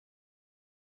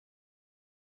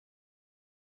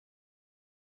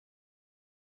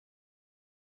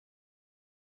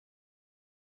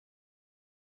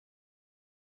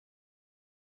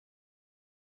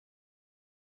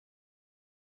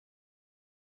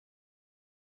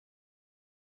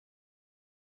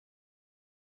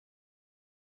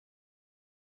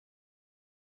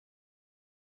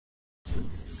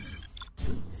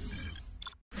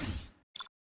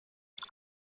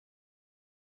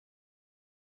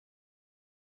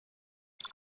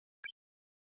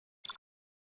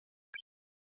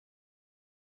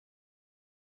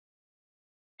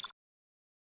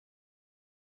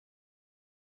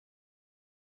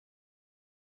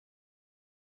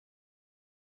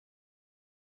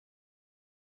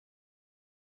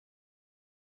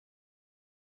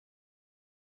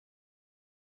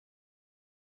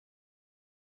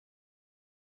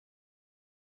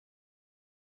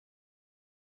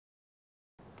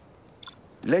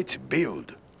Let's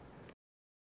build.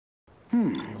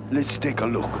 Let's take a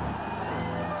look.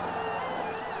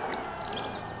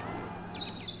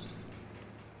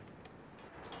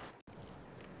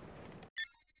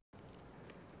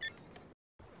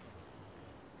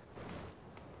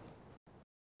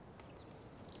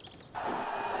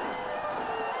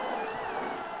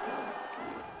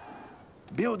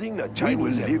 Building a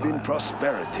Chinese empire. We will live in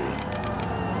prosperity.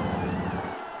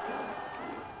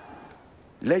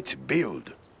 Let's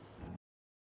build.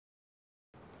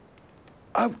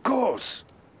 Of course.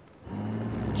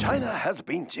 China has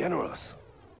been generous.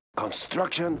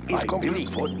 Construction is complete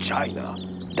for China.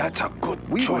 That's a good choice.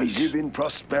 We will live in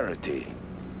prosperity.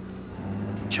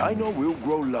 China will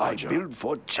grow larger. I build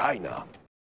for China.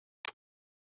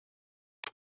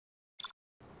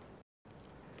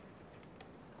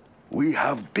 We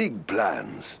have big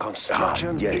plans.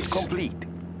 Construction is complete.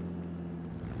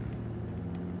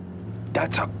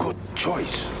 That's a good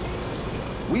choice.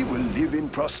 We will live in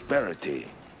prosperity.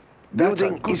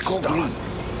 Building is complete.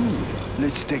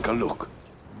 Let's take a look.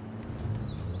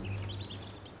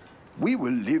 We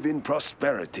will live in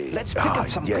prosperity. Let's pick up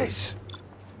some goods.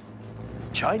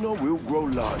 China will grow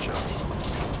larger.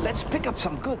 Let's pick up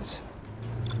some goods.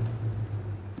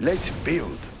 Let's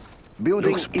build.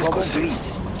 Building is complete.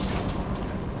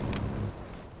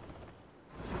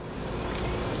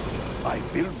 I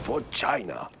build for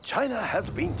China. China has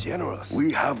been generous.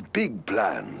 We have big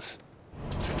plans.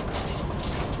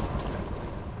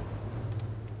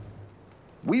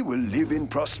 We will live in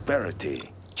prosperity.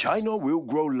 China will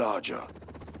grow larger.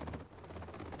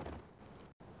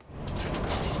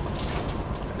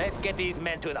 Let's get these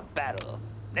men to the battle.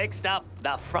 Next up,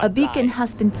 the front A beacon line.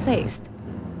 has been placed.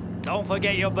 Don't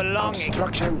forget your belongings.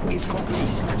 Construction is complete.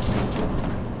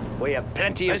 We have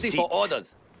plenty of seats. Ready for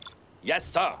orders. Yes,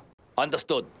 sir.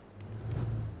 Understood.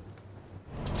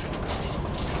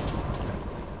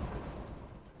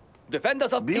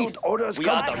 Defenders of Build peace. orders We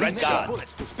are the Red complete, Guard.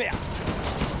 Bullets to spare.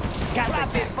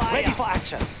 Gatling, ready for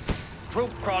action.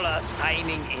 Troop crawler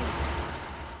signing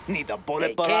in. Need a bullet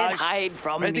They barrage? can't hide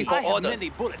from Ready me. for I have orders. many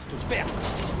bullets to spare.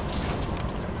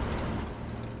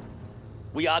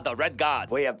 We are the Red Guard.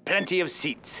 We have plenty of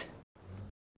seats.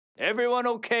 Everyone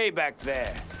okay back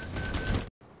there?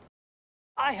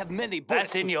 I have many bullets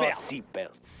Fasten to your spare.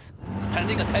 seatbelts.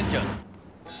 Standing attention.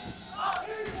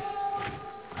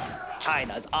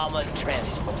 China's armored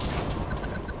transport.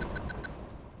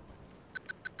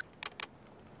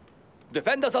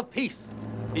 Defenders of peace.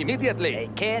 Immediately. They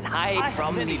can't hide I have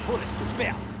from many me. bullets to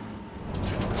spare.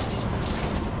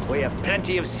 We have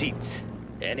plenty of seats.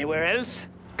 Anywhere else?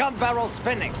 Gun barrel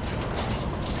spinning.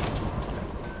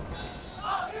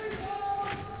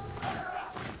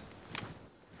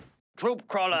 Troop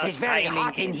crawler It's very signing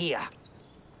hot in here.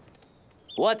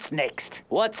 What's next?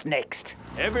 What's next?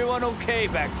 Everyone okay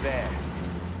back there?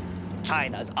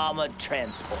 China's armored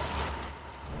transport.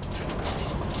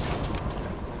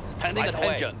 Standing Right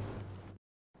attention. away.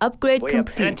 Upgrade We have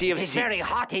complete. plenty of It's seats. very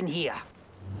hot in here.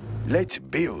 Let's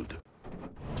build.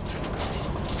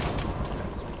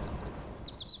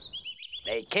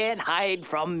 They can't hide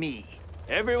from me.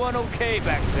 Everyone okay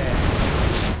back there?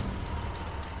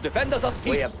 Defenders of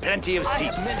peace. We have plenty of I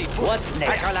seats. have many bullets. What's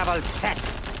next? Pressure level set.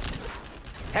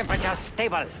 Temperature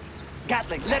stable.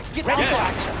 Gatling, let's get out Yes. to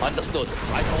action. Understood.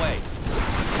 Right away.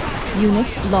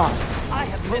 Unit lost. I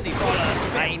have many Crawler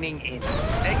bullets. signing in.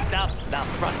 Next up, the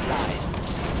front line.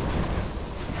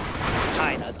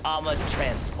 China's armored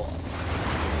transport.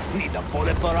 Need a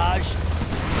bullet barrage?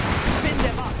 Spin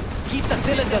them up. Keep the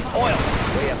cylinders oiled.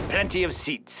 We have plenty of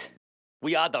seats.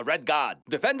 We are the Red Guard.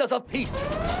 Defenders of peace.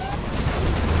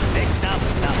 Next up,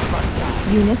 the front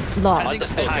line. Unit lost.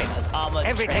 Understood. China's armored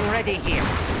Everything transport. ready here.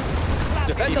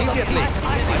 Defenders of Immediately.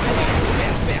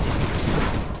 peace.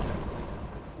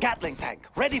 Gatling tank,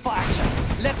 ready for action.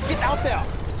 Let's get out there.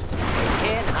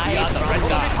 Can't We hide are the from Red me.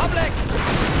 Guard. Public.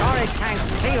 Storage tanks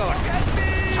sealed.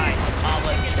 China's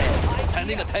armored transport.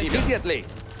 Standing attention. Immediately.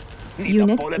 Need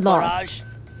Unit a bullet lost. barrage?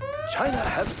 China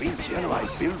has been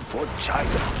generous. I build for China.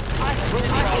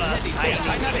 Crawler signing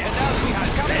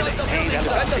in.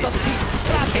 Defenders of peace.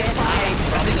 Can't hide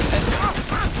from Standing me. attention.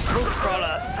 Troop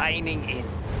crawler signing in.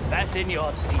 Fasten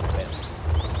your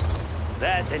seatbelts.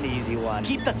 That's an easy one.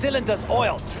 Keep the cylinders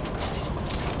oiled.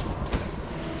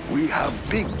 We have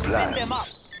big Spin them up.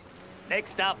 plans.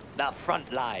 Next up, the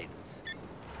front lines.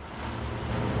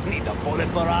 Need a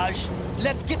bullet barrage?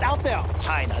 Let's get out there.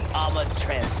 China's armored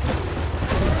transport.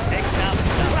 Next up, the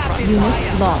front Rapid Unit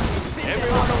fire. lost. Spin them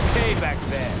Everyone up. okay back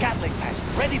there? Gatling tank,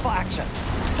 ready for action.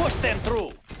 Push them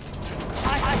through.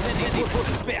 I have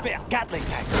Spare. Gatling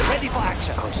tank, ready for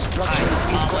action. Construction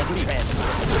is complete.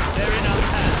 They're in our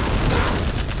path.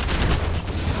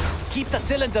 Keep the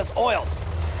cylinders oiled.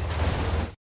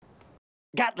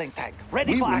 Gatling tank,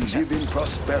 ready We for will action. live in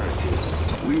prosperity.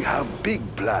 We have big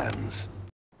plans.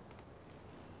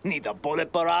 Need a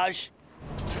bullet barrage?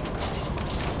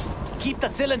 Keep the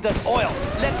cylinders oiled.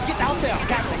 Let's get out there.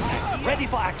 Gatling tank, ready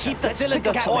for action. Keep the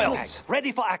cylinders oiled.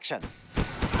 Ready for action.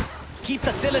 Keep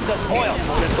the cylinders oiled.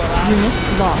 Bullet barrage.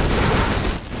 Unit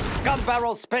lost. Gun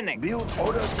barrel spinning. Build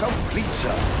orders complete,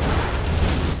 sir.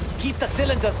 Keep the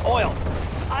cylinders oiled.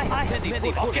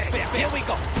 Okay, here we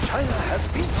go. China has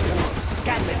been generous.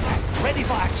 Gatling tank, ready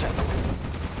for action.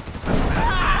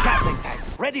 Gatling tank,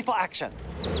 ready for action.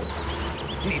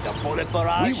 Need a bullet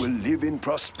barrage? We will live in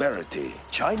prosperity.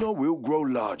 China will grow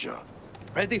larger.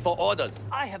 Ready for orders.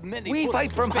 I have many We bullets fight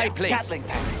to from spare. high place. Gatling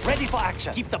tank, ready for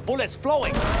action. Keep the bullets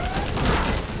flowing.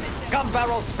 Gun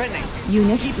barrel spinning.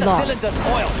 Unit Keep the lost. cylinders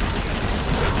oiled.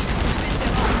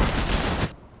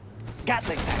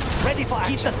 Gatling tank, ready for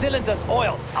action. Keep the cylinders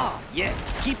oiled. Ah, yes.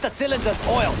 Keep the cylinders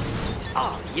oiled.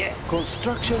 Ah, yes.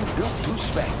 Construction built to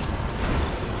spec.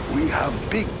 We have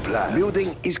big plans.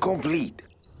 Building is complete.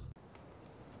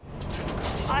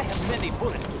 I have many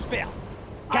bullets to spare.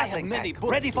 Gatling tank,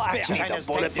 ready for action. China's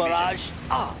bullet barrage.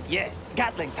 Ah, yes.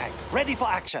 Gatling tank, ready for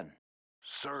action.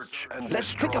 Search and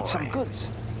Let's pick up some goods.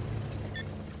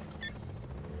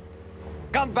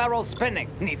 Gun barrel spinning.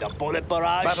 Need a bullet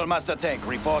barrage? Battlemaster tank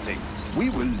reporting. We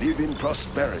will live in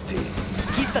prosperity.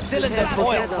 Keep the cylinders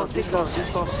oiled.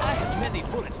 I have many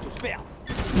bullets to spare.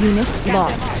 Unit Gatling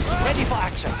lost. tank, ready for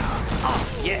action. Ah,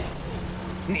 yes.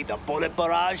 Need a bullet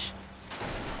barrage?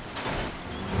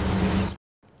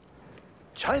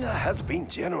 China has been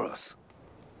generous.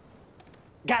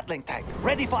 Gatling tank,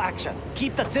 ready for action.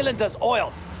 Keep the cylinders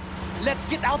oiled. Let's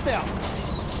get out there.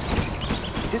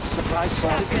 This supply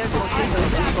source Gatling tank,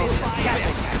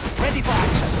 ready for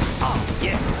action. Ah,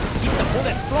 yes. Keep the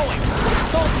bullets flowing.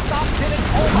 Don't stop till it's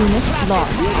over. Unit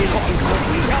lost.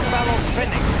 Gun barrel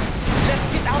spinning. Let's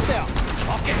get out there.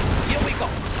 Okay, here we go.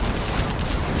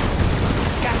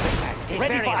 Gatling tank,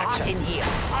 ready for action. In here.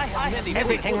 I have many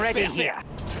everything ready here.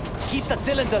 Keep the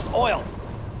cylinders oiled.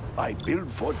 I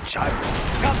build for China.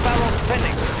 Gun barrel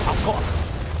spinning, of course.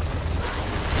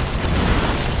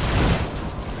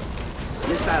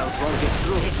 Missiles won't get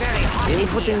through. It's very hot.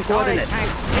 Inputting coordinates.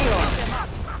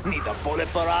 Need a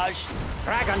bullet barrage?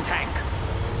 Dragon tank.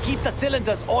 Keep the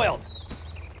cylinders oiled.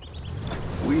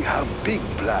 We have big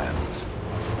plans.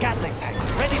 Gatling tank,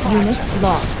 ready for Unit action.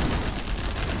 lost.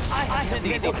 I have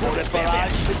need a bullet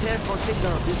barrage. Prepare for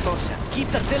signal distortion.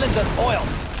 Keep the cylinders oiled.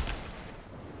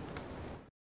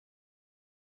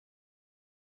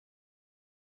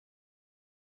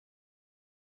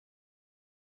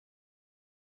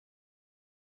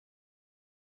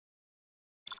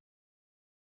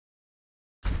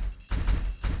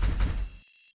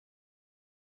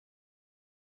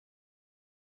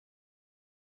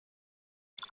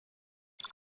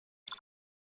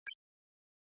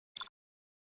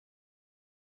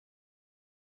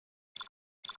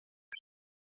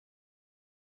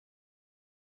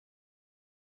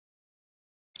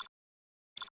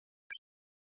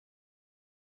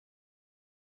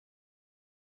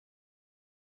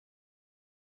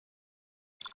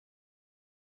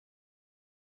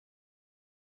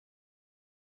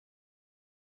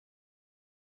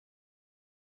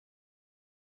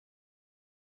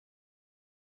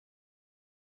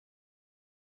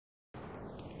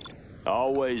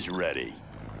 Always ready.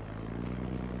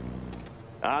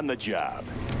 On the job.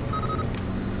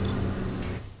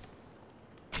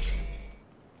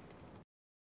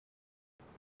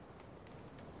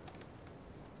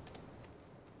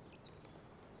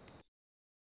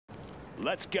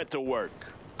 Let's get to work.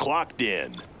 Clocked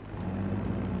in.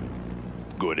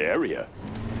 Good area.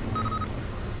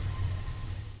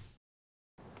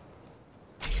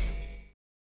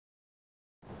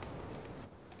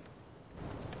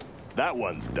 That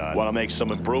one's done. Want to make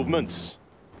some improvements?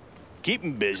 Keep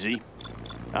 'em busy.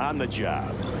 On the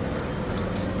job.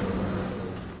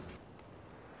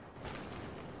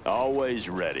 Always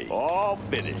ready. All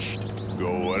finished.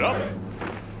 Going up.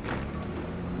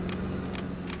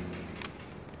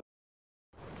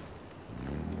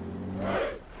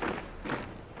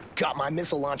 Got my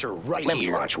missile launcher right Let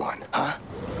here. me launch one. Huh?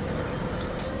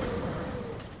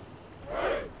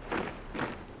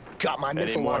 Got my Any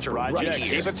missile more launcher right projects?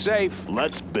 here. Keep it safe.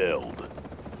 Let's build.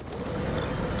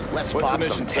 Let's What's pop the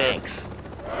some mission, sir? tanks.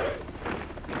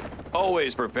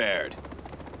 Always prepared.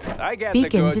 I got the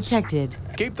Beacon goods. detected.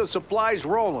 Keep the supplies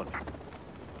rolling.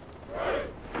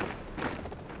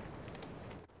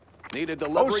 Need a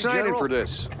delivery, General? For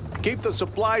this. Keep the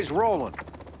supplies rolling.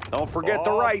 Don't forget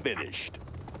the right. Finished.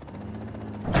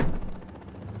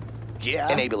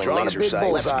 Yeah. Enabling Drawn a laser big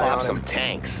sight. Let's bullseye pop on some him.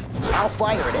 tanks. I'll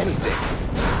fire at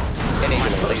anything.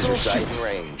 Enabling laser sight shoot. in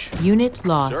range. Unit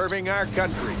lost. Serving our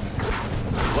country.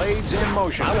 Blades in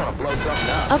motion. I want to blow something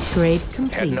up. Upgrade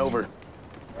complete. Heading over.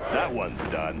 That one's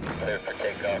done.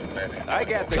 I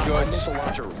got the Got my goods. missile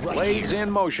launcher right Blades here. in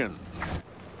motion.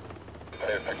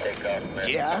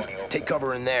 Yeah. Take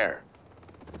cover in there.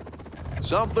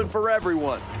 Something for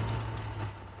everyone.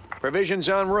 Provisions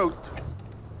en route.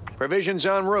 Provisions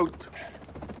en route.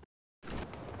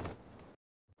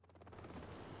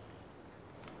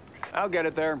 I'll get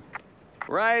it there.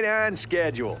 Right on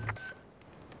schedule.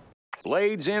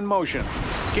 Blades in motion.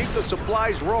 Keep the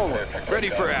supplies rolling. Ready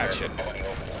for action.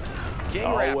 King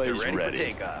Always Raptor ready. for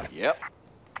takeoff. Yep.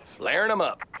 Flaring them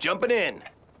up. Jumping in.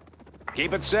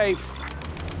 Keep it safe.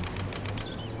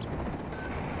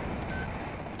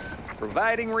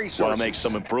 Providing resources. Want to make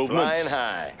some improvements? Flying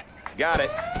high. Got it.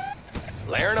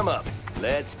 Flaring them up.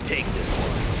 Let's take this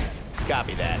one.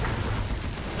 Copy that.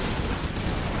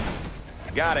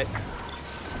 Got it.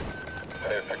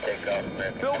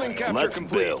 Building capture Let's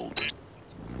complete. build.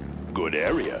 Good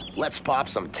area. Let's pop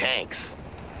some tanks.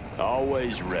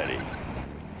 Always ready.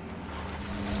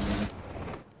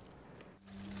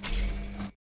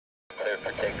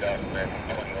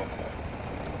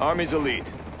 Army's elite.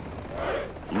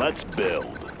 Let's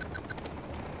build.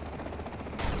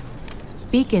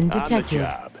 Beacon On the detected.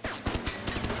 job.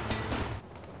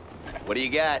 What do you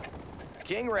got?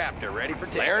 King Raptor ready for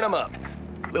takeoff. Flaring them up.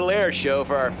 Little air show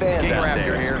for our fans King out Raptor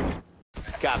there. here.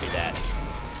 Copy that.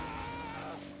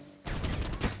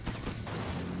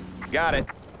 Got it.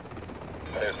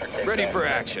 Ready for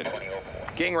action.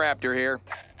 King Raptor here.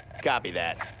 Copy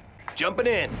that. Jumping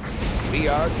in. We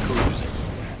are cruising.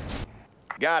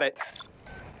 Got it.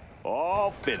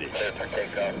 All finished.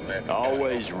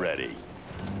 Always ready.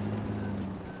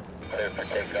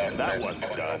 That one's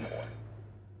done.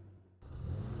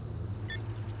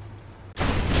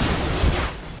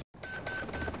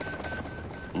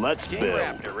 Let's King build.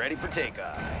 Raptor ready for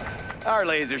takeoff. Our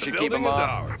laser should keep them Building is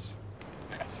off. ours.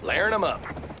 Flaring them up.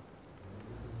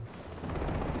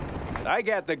 I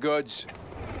got the goods.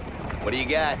 What do you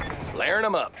got? Flaring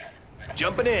them up.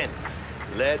 Jumping in.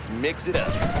 Let's mix it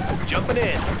up. Jumping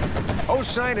in. Who's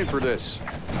signing for this?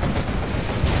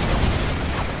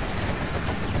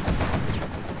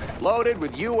 Loaded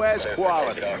with U.S.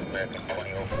 quality.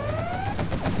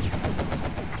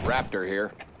 Raptor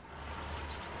here.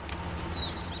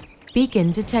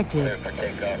 Beacon detected.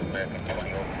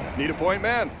 Need a point,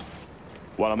 man?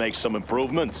 Want to make some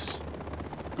improvements?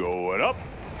 Going up.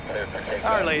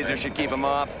 Our laser should keep them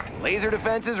off. Laser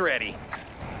defense is ready.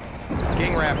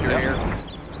 King Raptor here.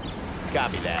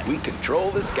 Copy that. We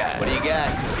control the sky. What do you got?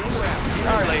 King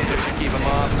Raptor. Our laser should keep them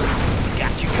off.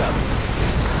 Got you covered.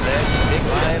 Let's mix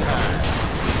it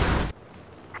high.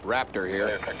 Raptor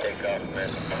here.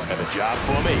 Have a job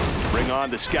for me? Bring on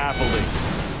the scaffolding.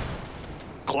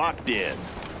 Clocked in.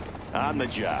 On the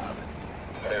job.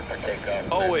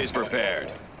 Always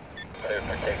prepared.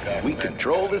 We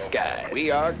control the sky.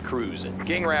 We are cruising.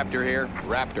 King Raptor here.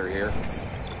 Raptor here.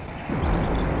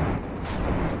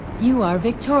 You are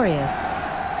victorious.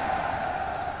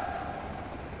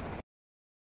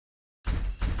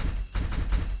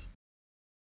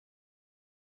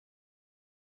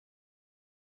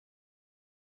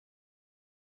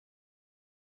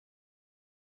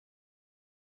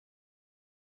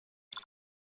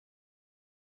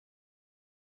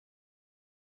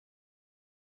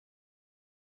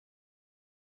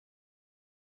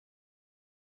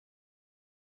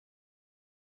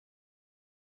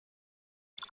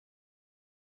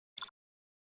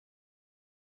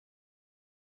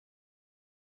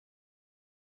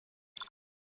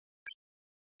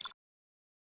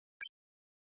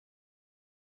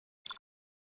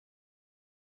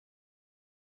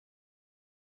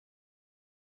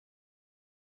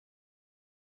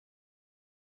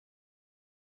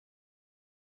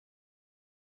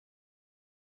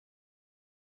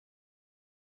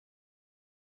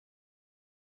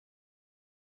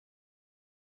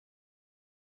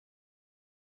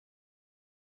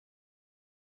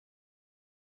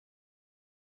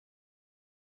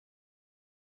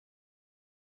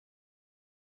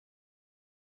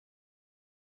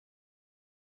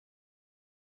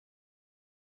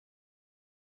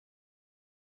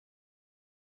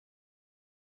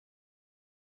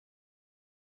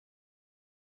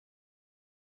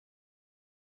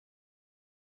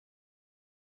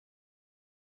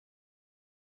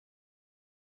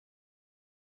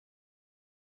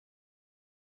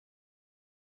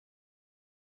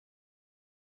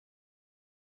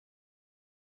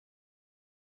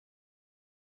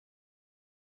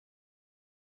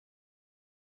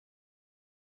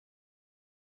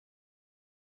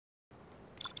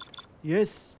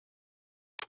 Yes.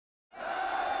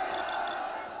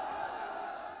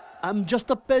 I'm just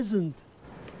a peasant.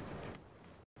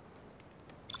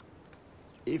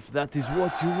 If that is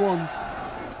what you want.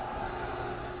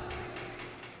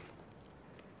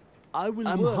 I'm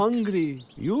hungry.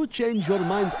 You change your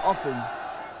mind often.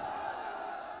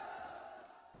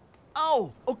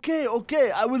 Oh,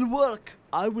 okay, I will work.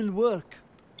 I will work.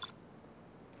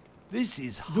 This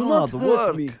is hard work. Do not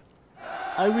hurt me.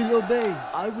 I will obey.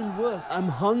 I will work. I'm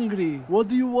hungry. What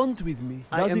do you want with me?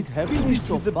 Does it have to be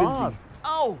so far?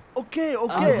 Oh, okay,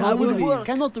 I will work.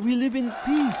 Cannot we live in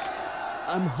peace?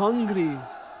 I'm hungry.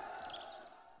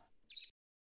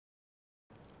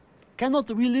 Cannot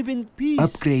we live in peace?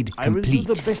 Upgrade complete. I will do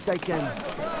the best I can.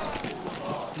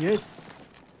 Yes,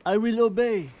 I will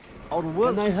obey. Our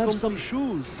work. Can I have some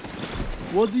shoes?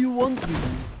 What do you want with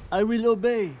me? I will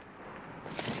obey.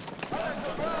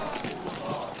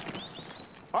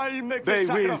 I'll make the sacrifice.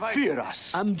 They will fear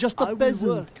us. I'm just a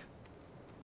peasant.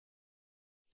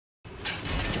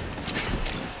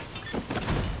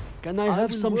 Can I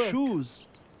have some shoes?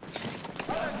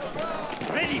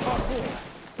 Ready for war.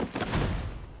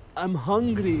 I'm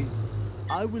hungry.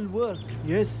 I will work.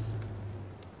 Yes.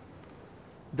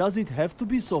 Does it have to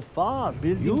be so far?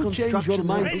 You change your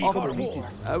mind often.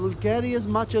 I will carry as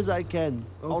much as I can.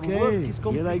 Okay,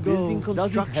 here I go.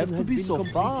 Does it have to be so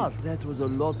far? That was a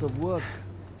lot of work.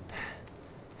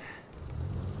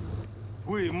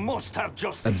 We must have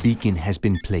justice. A beacon has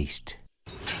been placed.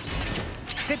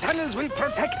 The tunnels will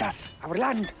protect us. Our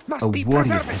land must be A warrior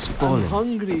preserved. has fallen. I'm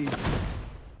hungry.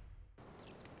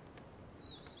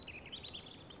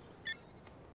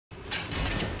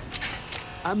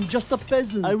 I'm just a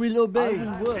peasant. I will obey.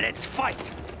 I will work. Let's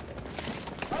fight.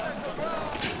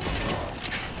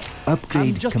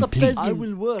 Upgrade I'm just complete. a peasant. I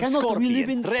will work. Cannot Scorpion, we live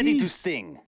in ready peace? to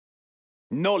sting.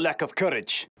 No lack of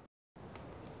courage.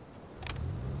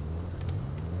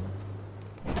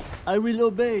 I will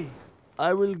obey.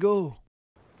 I will go.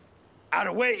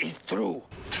 Our way is through.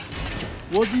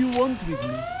 What do you want with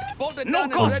me? No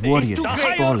A warrior the has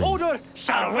higher fallen. order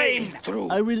shall reign through.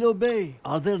 I will obey.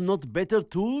 Are there not better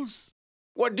tools?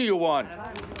 What do you want?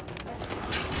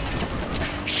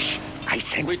 Shh! I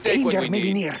sense We take what danger we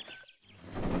maybe need. near.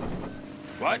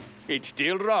 What? It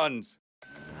still runs.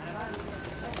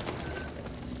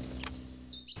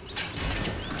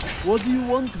 What do you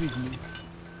want with me?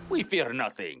 We fear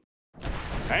nothing.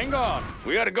 Hang on,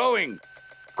 we are going.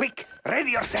 Quick,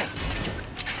 ready yourself.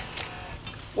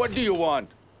 What do you want?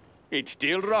 It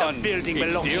still runs. The building it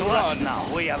belongs still to us runs.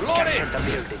 now. We have Load captured it.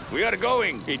 the building. We are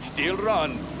going. It still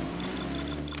runs.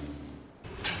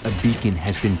 A beacon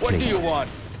has been What do you placed. want?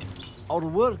 Our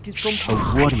work is A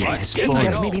complete. warrior I has get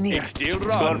fallen. it. Maybe near. It still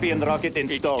runs. Scorpion rocket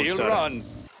installed, It still sir. runs.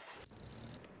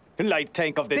 Light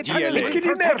tank of the The tunnels GLA. will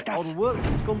protect us. Our work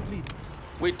is complete.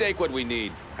 We take what we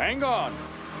need. Hang on.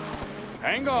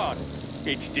 Hang on.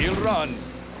 It still runs.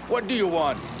 What do you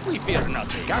want? We fear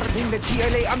nothing. Guarding the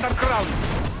GLA underground.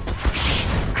 Shh!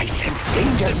 I sense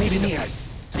danger maybe near. It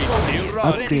still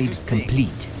runs. Upgrade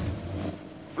complete.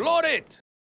 Flood it.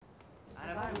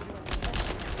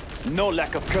 No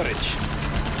lack of courage.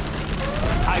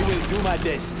 I will do my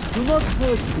best. Do not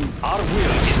hurt me. Our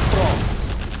will is strong.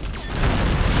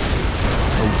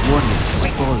 A warrior has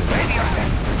fallen. Ready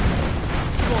yourself.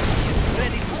 Scorpion,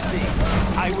 ready to sting.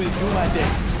 I will do my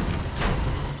best.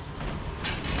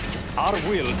 Our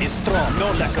will is strong.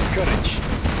 No lack of courage.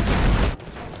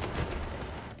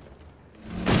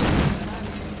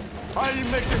 I'll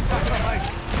make the sacrifice.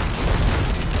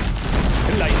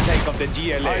 Light tank of the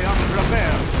GLA. I am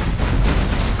prepared.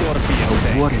 Scorpion A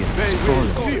tank. warrior has They will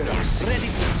fallen. fear us. Ready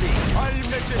to sting. I'll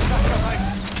make the sacrifice.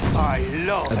 I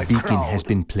love A the beacon crowd. has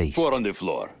been placed. Four on the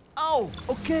floor. Oh,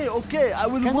 okay. I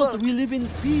will work. Cannot we live in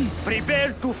peace?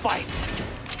 Prepare to fight.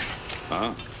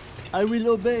 Huh? I will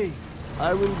obey.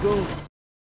 I will go.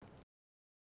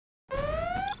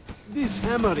 This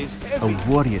hammer is A heavy.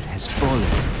 warrior has fallen.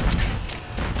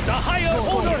 The higher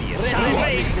order shall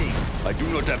reign. I do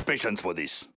not have patience for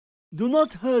this. Do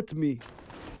not hurt me.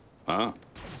 Huh?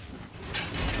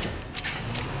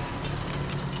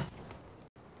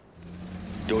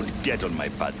 Don't get on my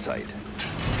bad side.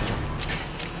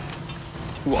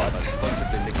 What?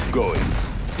 Going.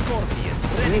 Scorpion,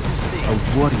 ready to sting. A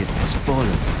warrior has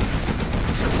fallen.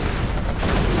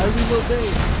 I will obey.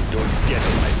 Don't get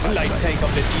on my bad Light side. tank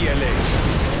of the GLA.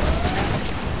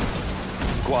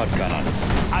 Quad cannon.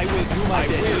 I will do my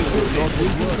best.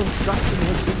 Building construction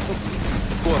has been complete.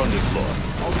 Four on the floor.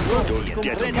 Don't Scorpion,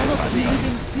 get on ready my to Cannot bad we sting. live side.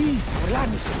 in peace? Our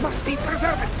land must be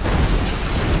preserved.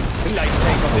 Light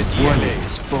tank of the Warrior GLA.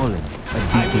 has fallen. A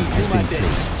I will beacon has do my been best.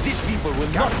 placed. These people will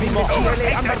not be The mocked. GLA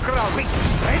underground. Quick,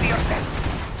 ready yourself.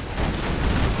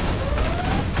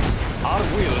 Our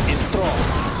will is strong.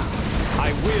 I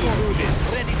will do this.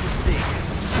 Ready to sting.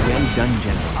 Well done, I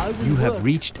General. will You have work.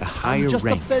 reached a higher I'm just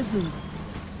rank. a peasant.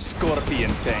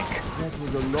 Scorpion tank. That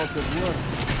was a lot of work.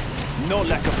 No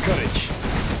lack of courage.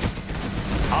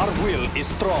 Our will is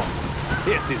strong.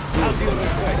 It is good. As your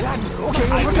request.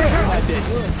 I will do my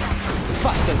best.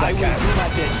 Fast as I can. Do my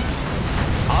best.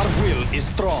 Our will is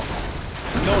strong.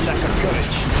 No lack of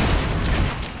courage.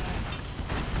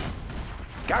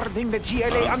 Guarding the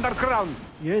GLA underground.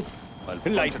 Yes.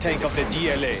 Light tank of the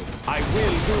GLA. I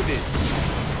will do this.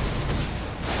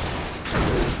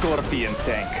 Scorpion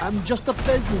tank. I'm just a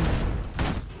peasant.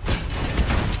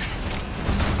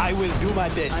 I will do my I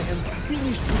best. am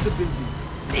finished with the building.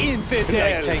 Infidel.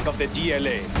 Light tank of the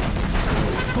GLA.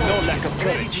 No lack of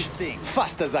courage.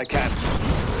 Fast as I can.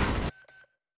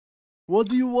 What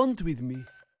do you want with me?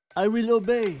 I will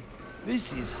obey.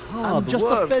 This is hard I'm just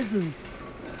a peasant.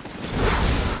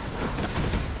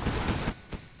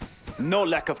 No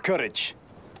lack of courage.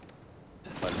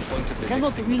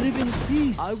 Cannot we live in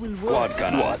peace? I will work. Quad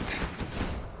cannon. What?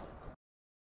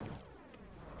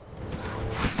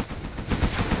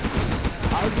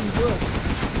 I will work.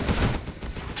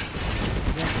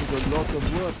 That was a lot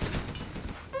of work.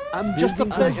 I'm just a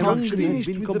peasant. Hungry has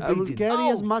been completed. I will carry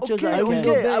as much as I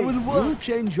can. I will work. You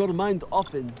change your mind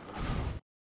often.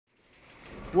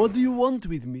 What do you want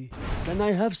with me? Can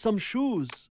I have some shoes?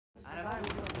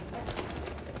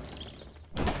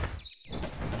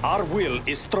 Our will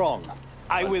is strong.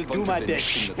 I will do my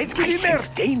best. It's getting there.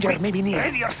 Danger may be near.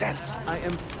 Ready yourself. I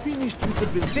am finished with the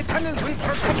building. The tunnels will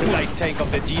protect you. Light tank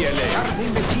of the GLA.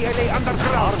 Guarding the GLA Our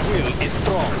underground. will is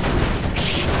strong.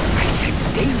 I sense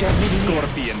danger may be near.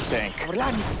 Scorpion tank. Our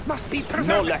land must be No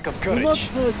preserved. lack of Do not courage.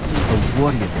 hurt me. A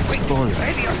warrior has Quick, fallen.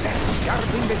 ready yourself.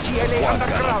 Guarding the GLA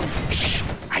underground.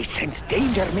 I sense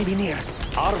danger may be near.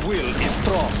 Our will is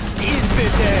strong.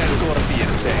 Infidel.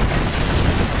 Scorpion tank.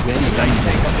 Well Light done,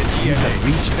 tank of the General. You GLA. have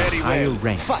reached Very a higher well.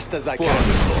 rank. Fast as I can.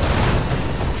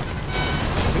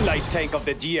 Light tank of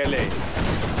the GLA.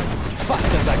 Fast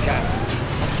as I can.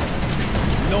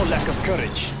 No lack of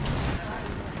courage.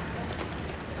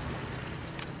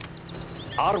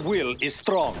 Our will is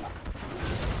strong.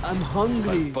 I'm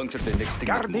hungry.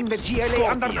 Guarding the GLA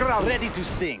Scorpion, underground. ready to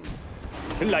sting.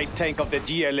 Light tank of the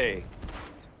GLA.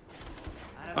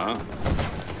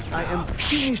 I am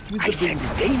finished with I the building.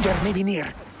 sense danger may be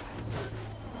near.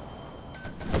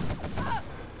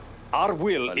 Our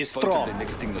will is strong.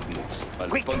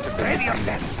 Quick, ready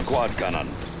yourself. Quad cannon.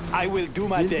 I will do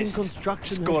my Building best. construction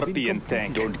has been Scorpion completed.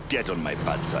 tank. Don't get on my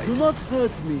bad side. Do not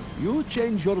hurt me. You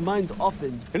change your mind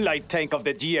often. Light tank of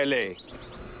the GLA.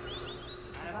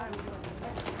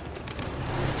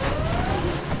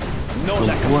 No The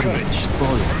lack of warrior courage. has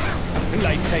fallen.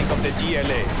 Light tank of the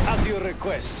GLA. As your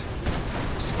request.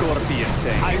 Scorpion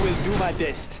tank. I will do my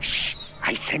best.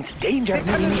 I sense danger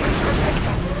may be near.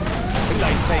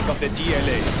 Light tank of the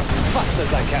GLA. Fast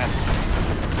as I can.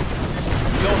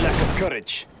 No lack of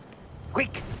courage.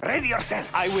 Quick, ready yourself.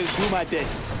 I will do my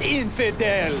best.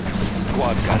 Infidel.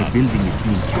 Quad Our cannon. building is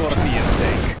being captured. Scorpion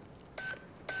tank.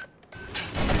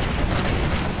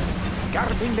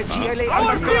 Guarding the GLA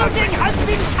underground. Building has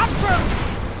been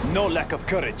captured. No lack of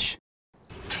courage.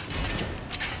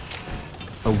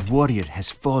 A warrior has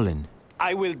fallen.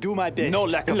 I will do my best. No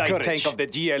lack of courage. Light tank of the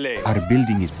GLA. Our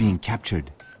building is being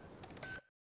captured.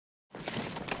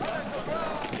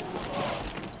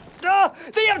 No!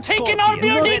 They are taking our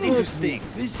Scorpion, building! ready to sting.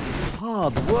 This is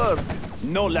hard work.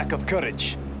 No lack of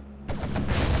courage.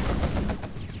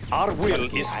 Our will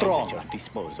is strong. At your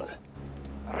disposal.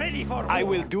 Ready for I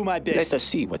war. will do my Let best. us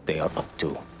see what they are up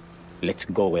to. Let's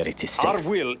go where it is Our safe.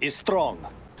 will is strong.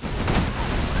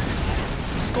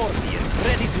 Scorpion,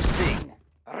 ready to sting.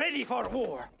 Ready for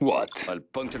war. What? I'll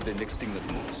puncture the next thing that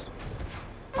moves.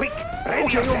 Quick,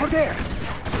 ready yourself. Over there.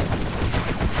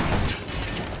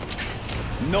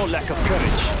 No lack of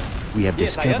courage. We have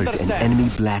Yes, I discovered an understand. enemy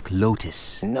Black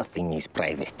Lotus. Nothing is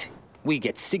private. We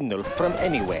get signal from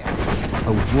anywhere.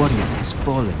 A warrior has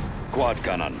fallen. Quad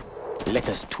cannon. Let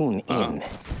us tune in.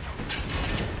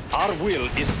 Our will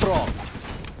is strong.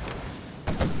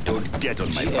 Don't get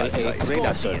on my bad GLA side.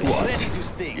 radar Scorpion, service. ready to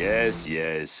sting. Yes,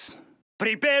 yes.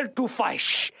 Prepare to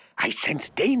fight. I sense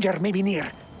danger may be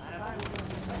near.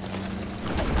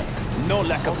 No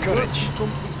lack of courage.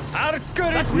 Our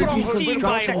courage Building will be seen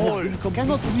by construction all. has been completed.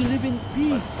 Cannot we live in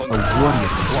peace? A warrior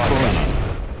has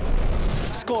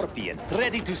fallen. Scorpion,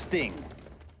 ready to sting.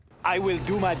 I will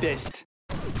do my best.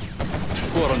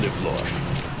 Four on the floor.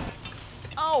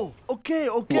 Oh, okay,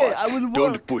 okay, I will work.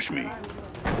 Don't push me.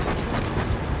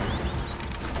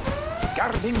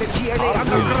 Guarding the GLA A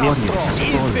underground. warrior has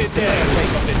fallen.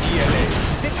 Take of the GLA.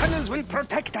 The tunnels will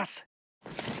protect us.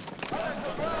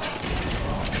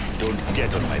 Don't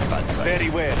get on my bad side. Very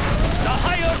well. The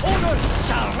higher order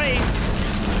shall reign.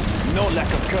 No lack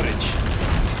of courage.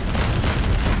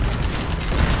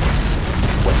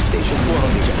 What station will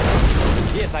be General?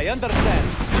 Yes, I understand.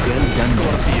 Well done.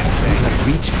 Scorpion You thing. have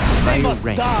reached a They higher must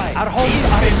rank. die. Our homes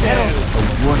are in peril. A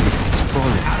warrior has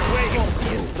fallen.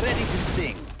 Scorpion, ready to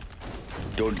sting.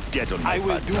 Don't get on my I will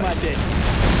bad do side. my best.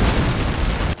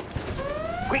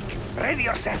 Quick, ready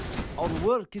yourself. Our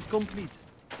work is complete.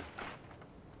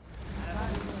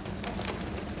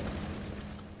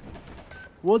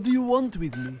 What do you want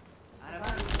with me?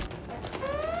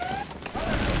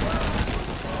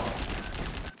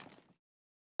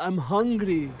 I'm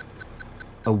hungry.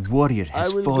 A warrior I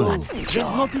has will fallen. go. There's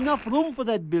not enough room for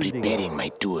that building. Preparing my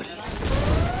tools.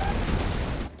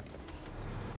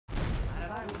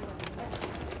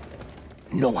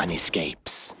 No one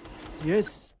escapes.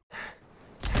 Yes.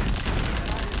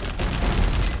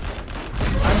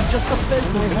 I'm just a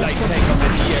peasant. Light tank on the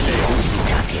GLA. Who's the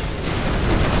target?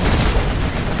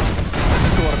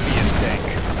 Scorpion tank.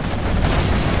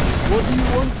 What do you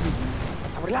want with me?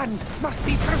 Our land must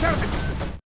be preserved.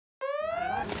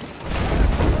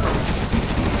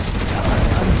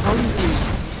 I'm hungry.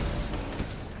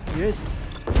 Yes.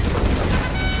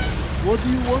 What do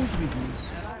you want with me?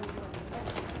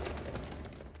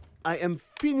 I am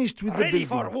finished with the Ready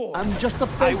building. for war. I'm just a I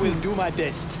peasant. will do my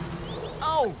best.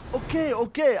 Oh, okay,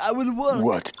 okay, I will work.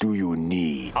 What do you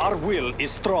need? Our will is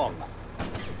strong.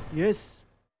 Yes.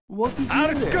 What is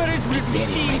Our in there? courage will be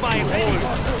seen by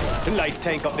all. Light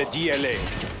tank of the GLA.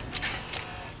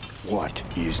 What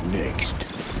is next?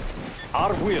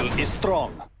 Our will is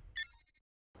strong.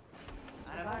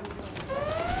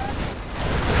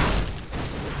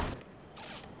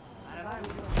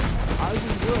 I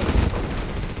will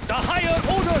work. The higher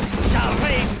order shall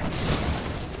reign.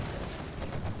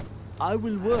 I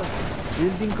will work.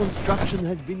 Building construction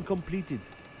has been completed.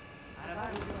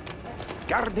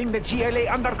 Guarding the GLA Do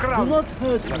underground. not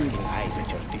hurt me. Eyes at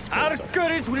your Our disposal.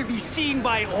 courage will be seen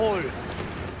by all.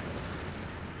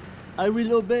 I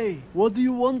will obey. What do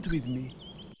you want with me?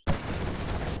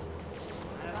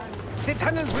 The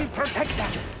tunnels will protect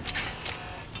us.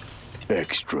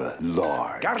 Extra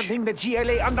large. Guarding the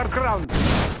GLA underground.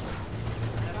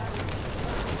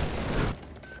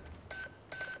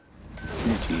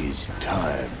 It is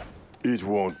time. It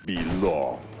won't be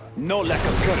long. No lack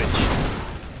of courage.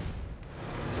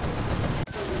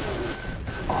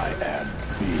 I am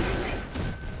big.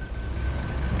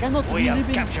 Cannot we We have live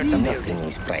in captured the peace? Building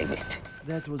is private.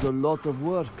 That was a lot of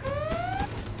work.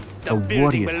 The A building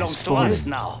warrior belongs has to us fallen.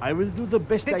 now. I will do the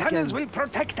best The I tunnels can. will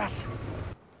protect us.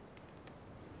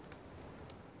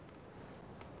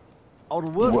 Our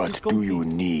work is What do complete. you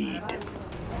need?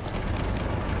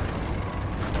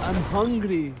 I'm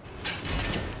hungry.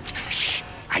 Shh!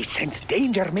 I sense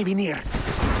danger may be near.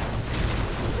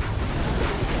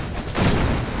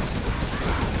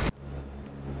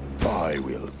 I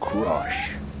will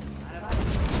crush.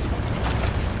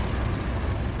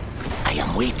 I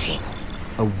am waiting.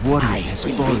 A warrior I has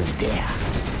will fallen. wait there.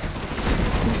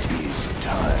 It is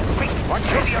time. Quick,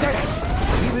 watch your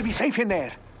step. We will be safe in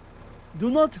there. Do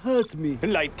not hurt me.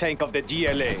 Light tank of the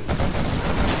GLA.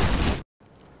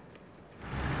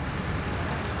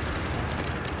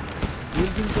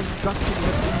 Building construction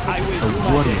has been I will A do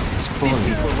my warrior best. has These fallen.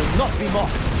 people will not be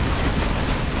mocked.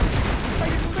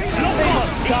 They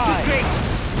must die.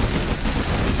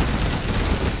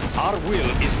 Our will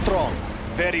is strong.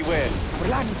 Very well. Our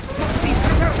land must be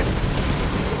preserved.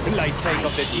 Light tank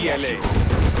of the GLA.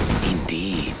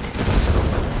 Indeed.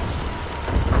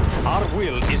 Our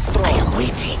will is I strong. am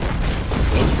waiting.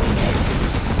 Anything else?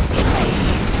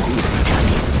 Who's the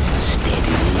target?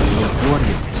 Steady. A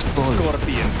warrior has fallen.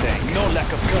 Scorpion tank. No lack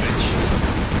of courage.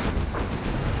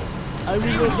 I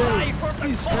will obey.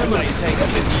 Please come Light tank of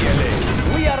the GLA.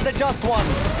 We are the just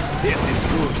ones. This is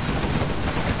good.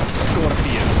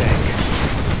 Scorpion tank.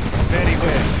 Very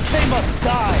well. They must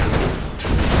die.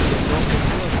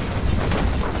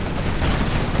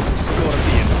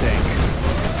 Scorpion tank.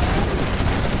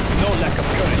 No lack of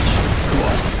courage.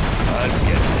 What? I'll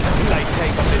get it. Light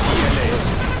tank of the GLA.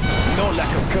 No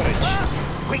lack of courage.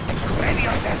 Quick, ready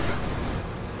yourself.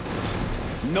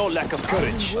 No lack of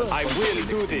courage. I will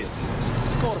do this.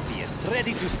 Scorpion,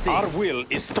 ready to sting. Our will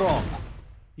is strong.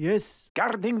 Yes,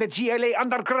 Guarding the GLA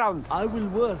underground. I will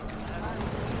work.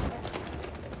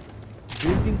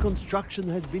 Building construction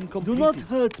has been completed. Do not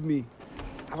hurt me.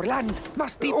 Our land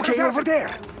must be okay over there.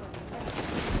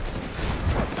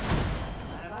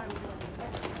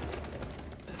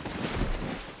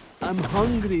 I'm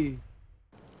hungry.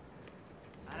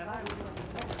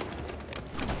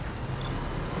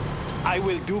 I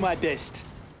will do my best.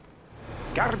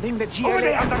 Guarding the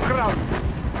GLA underground.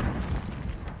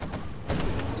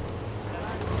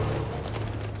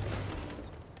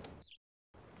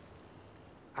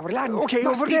 Our land must be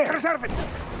preserved.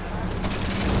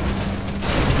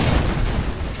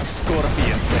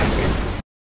 Scorpion tank.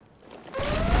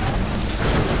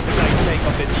 Light tank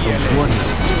of the GLA.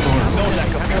 No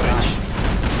lack of courage.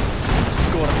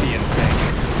 Scorpion tank.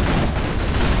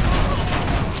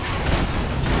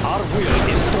 Our will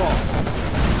is strong.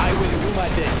 I will do my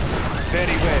best.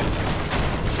 Very well.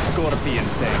 Scorpion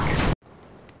tank.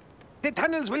 The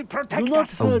tunnels will protect Do not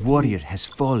us. A hurt warrior me. has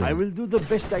fallen. I will do the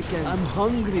best I can. I'm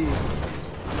hungry.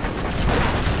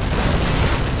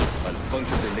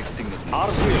 Our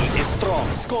will is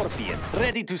strong. Scorpion,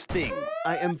 ready to sting.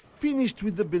 I am finished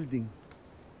with the building.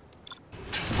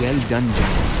 Well done,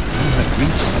 Giant. You have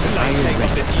reached the Light higher tank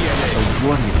of the rank. GLA. A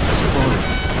warrior has fallen.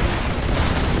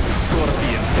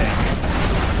 Scorpion tank.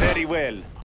 Very well.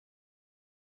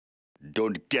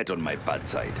 Don't get on my bad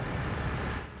side.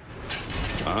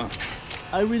 Huh?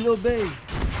 I will obey.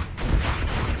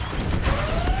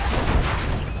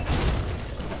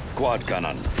 Quad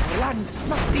cannon. Our land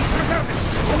must be preserved.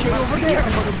 Okay over there.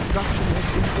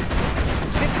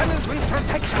 The tunnels will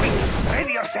protect us.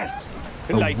 Ready yourself.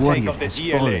 A Light tank warrior of the has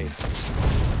GLA. fallen.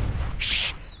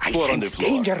 Shh! I Four on the sense floor.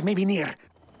 danger may be near.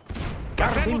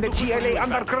 Guarding the GLA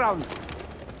underground.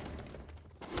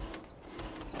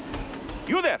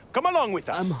 You there! Come along with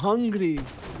us! I'm hungry.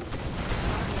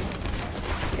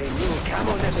 A new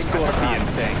camo netting Scorpion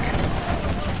tank.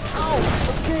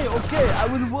 Okay, okay, I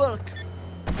will work.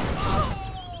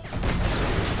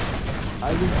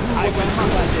 I will do I what will I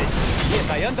do must. this. Yes,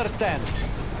 I understand.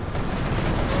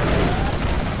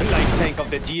 Light tank of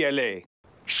the GLA.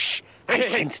 Shh! I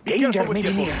sense danger may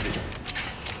be near.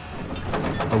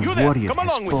 A You there, warrior come has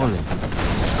along with fallen.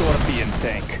 Scorpion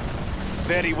tank.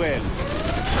 Very well.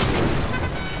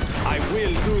 I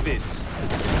will do this.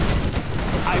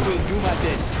 I will do my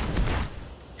best.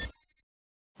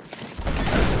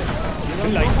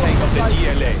 Light tank of the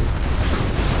GLA.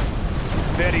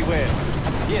 Very well.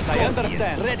 Yes, I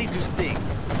understand. Ready to sting.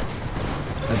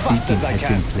 A Fast beacon as I has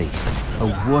can. been placed. A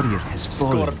warrior has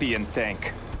fallen. Scorpion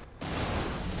tank.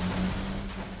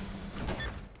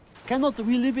 Cannot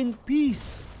we live in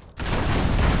peace?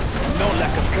 No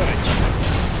lack of courage.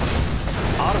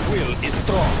 Our will is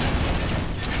strong.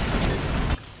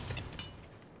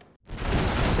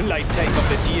 Light tank of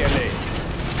the GLA.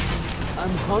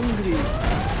 I'm hungry.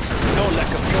 No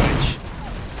lack of courage.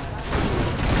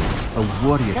 A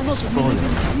warrior Cannot has we live fallen.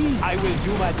 in peace? I will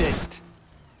do my best.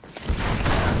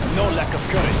 No lack of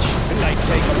courage. Light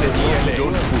tank of the GLA.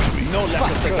 Don't push me. No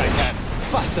lack of courage. Fast as I can.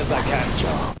 Fast as I can.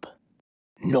 Job.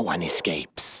 No one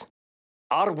escapes.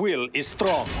 Our will is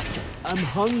strong. I'm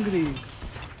hungry.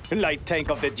 Light tank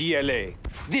of the GLA.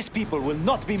 These people will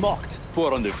not be mocked.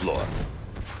 4 on the floor.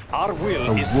 Our will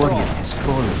A is warrior strong. has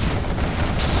fallen.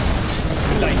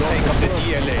 Light tank of the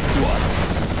GLA. What?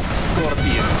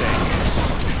 Scorpion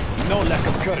tank. No lack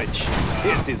of courage.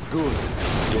 It is good.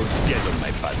 Don't get on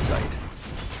my bad side.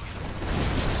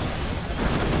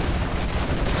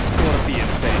 Scorpion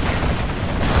tank.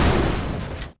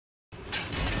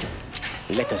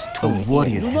 Let us A tune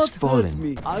warrior Do has not hurt fallen.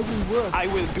 me. I will work. I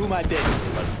will do my best.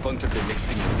 Puncture the next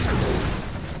thing.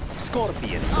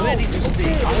 Scorpion, ready to sting.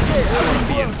 okay,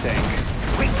 Scorpion tank.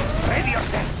 Quick! Ready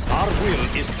yourself. Our will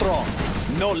is strong.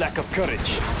 No lack of courage.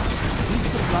 This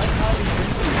supply car is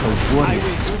empty. A I warrior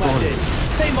will has do my fallen.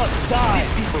 best. They must die.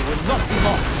 These people will not be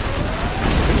mocked.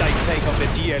 Light tank of the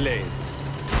GLA.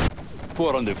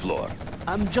 4 on the floor.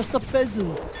 I'm just a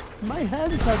peasant. My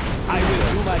hands are I will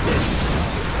do my best.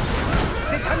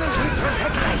 The tunnels will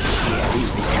protect us. Here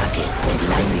is the target.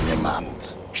 Lining them up.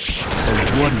 A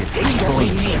warrior has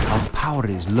fallen. Our power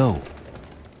is low.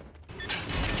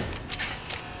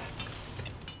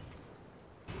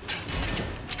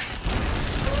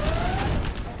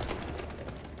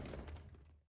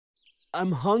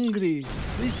 I'm hungry.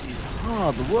 This is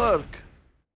hard work.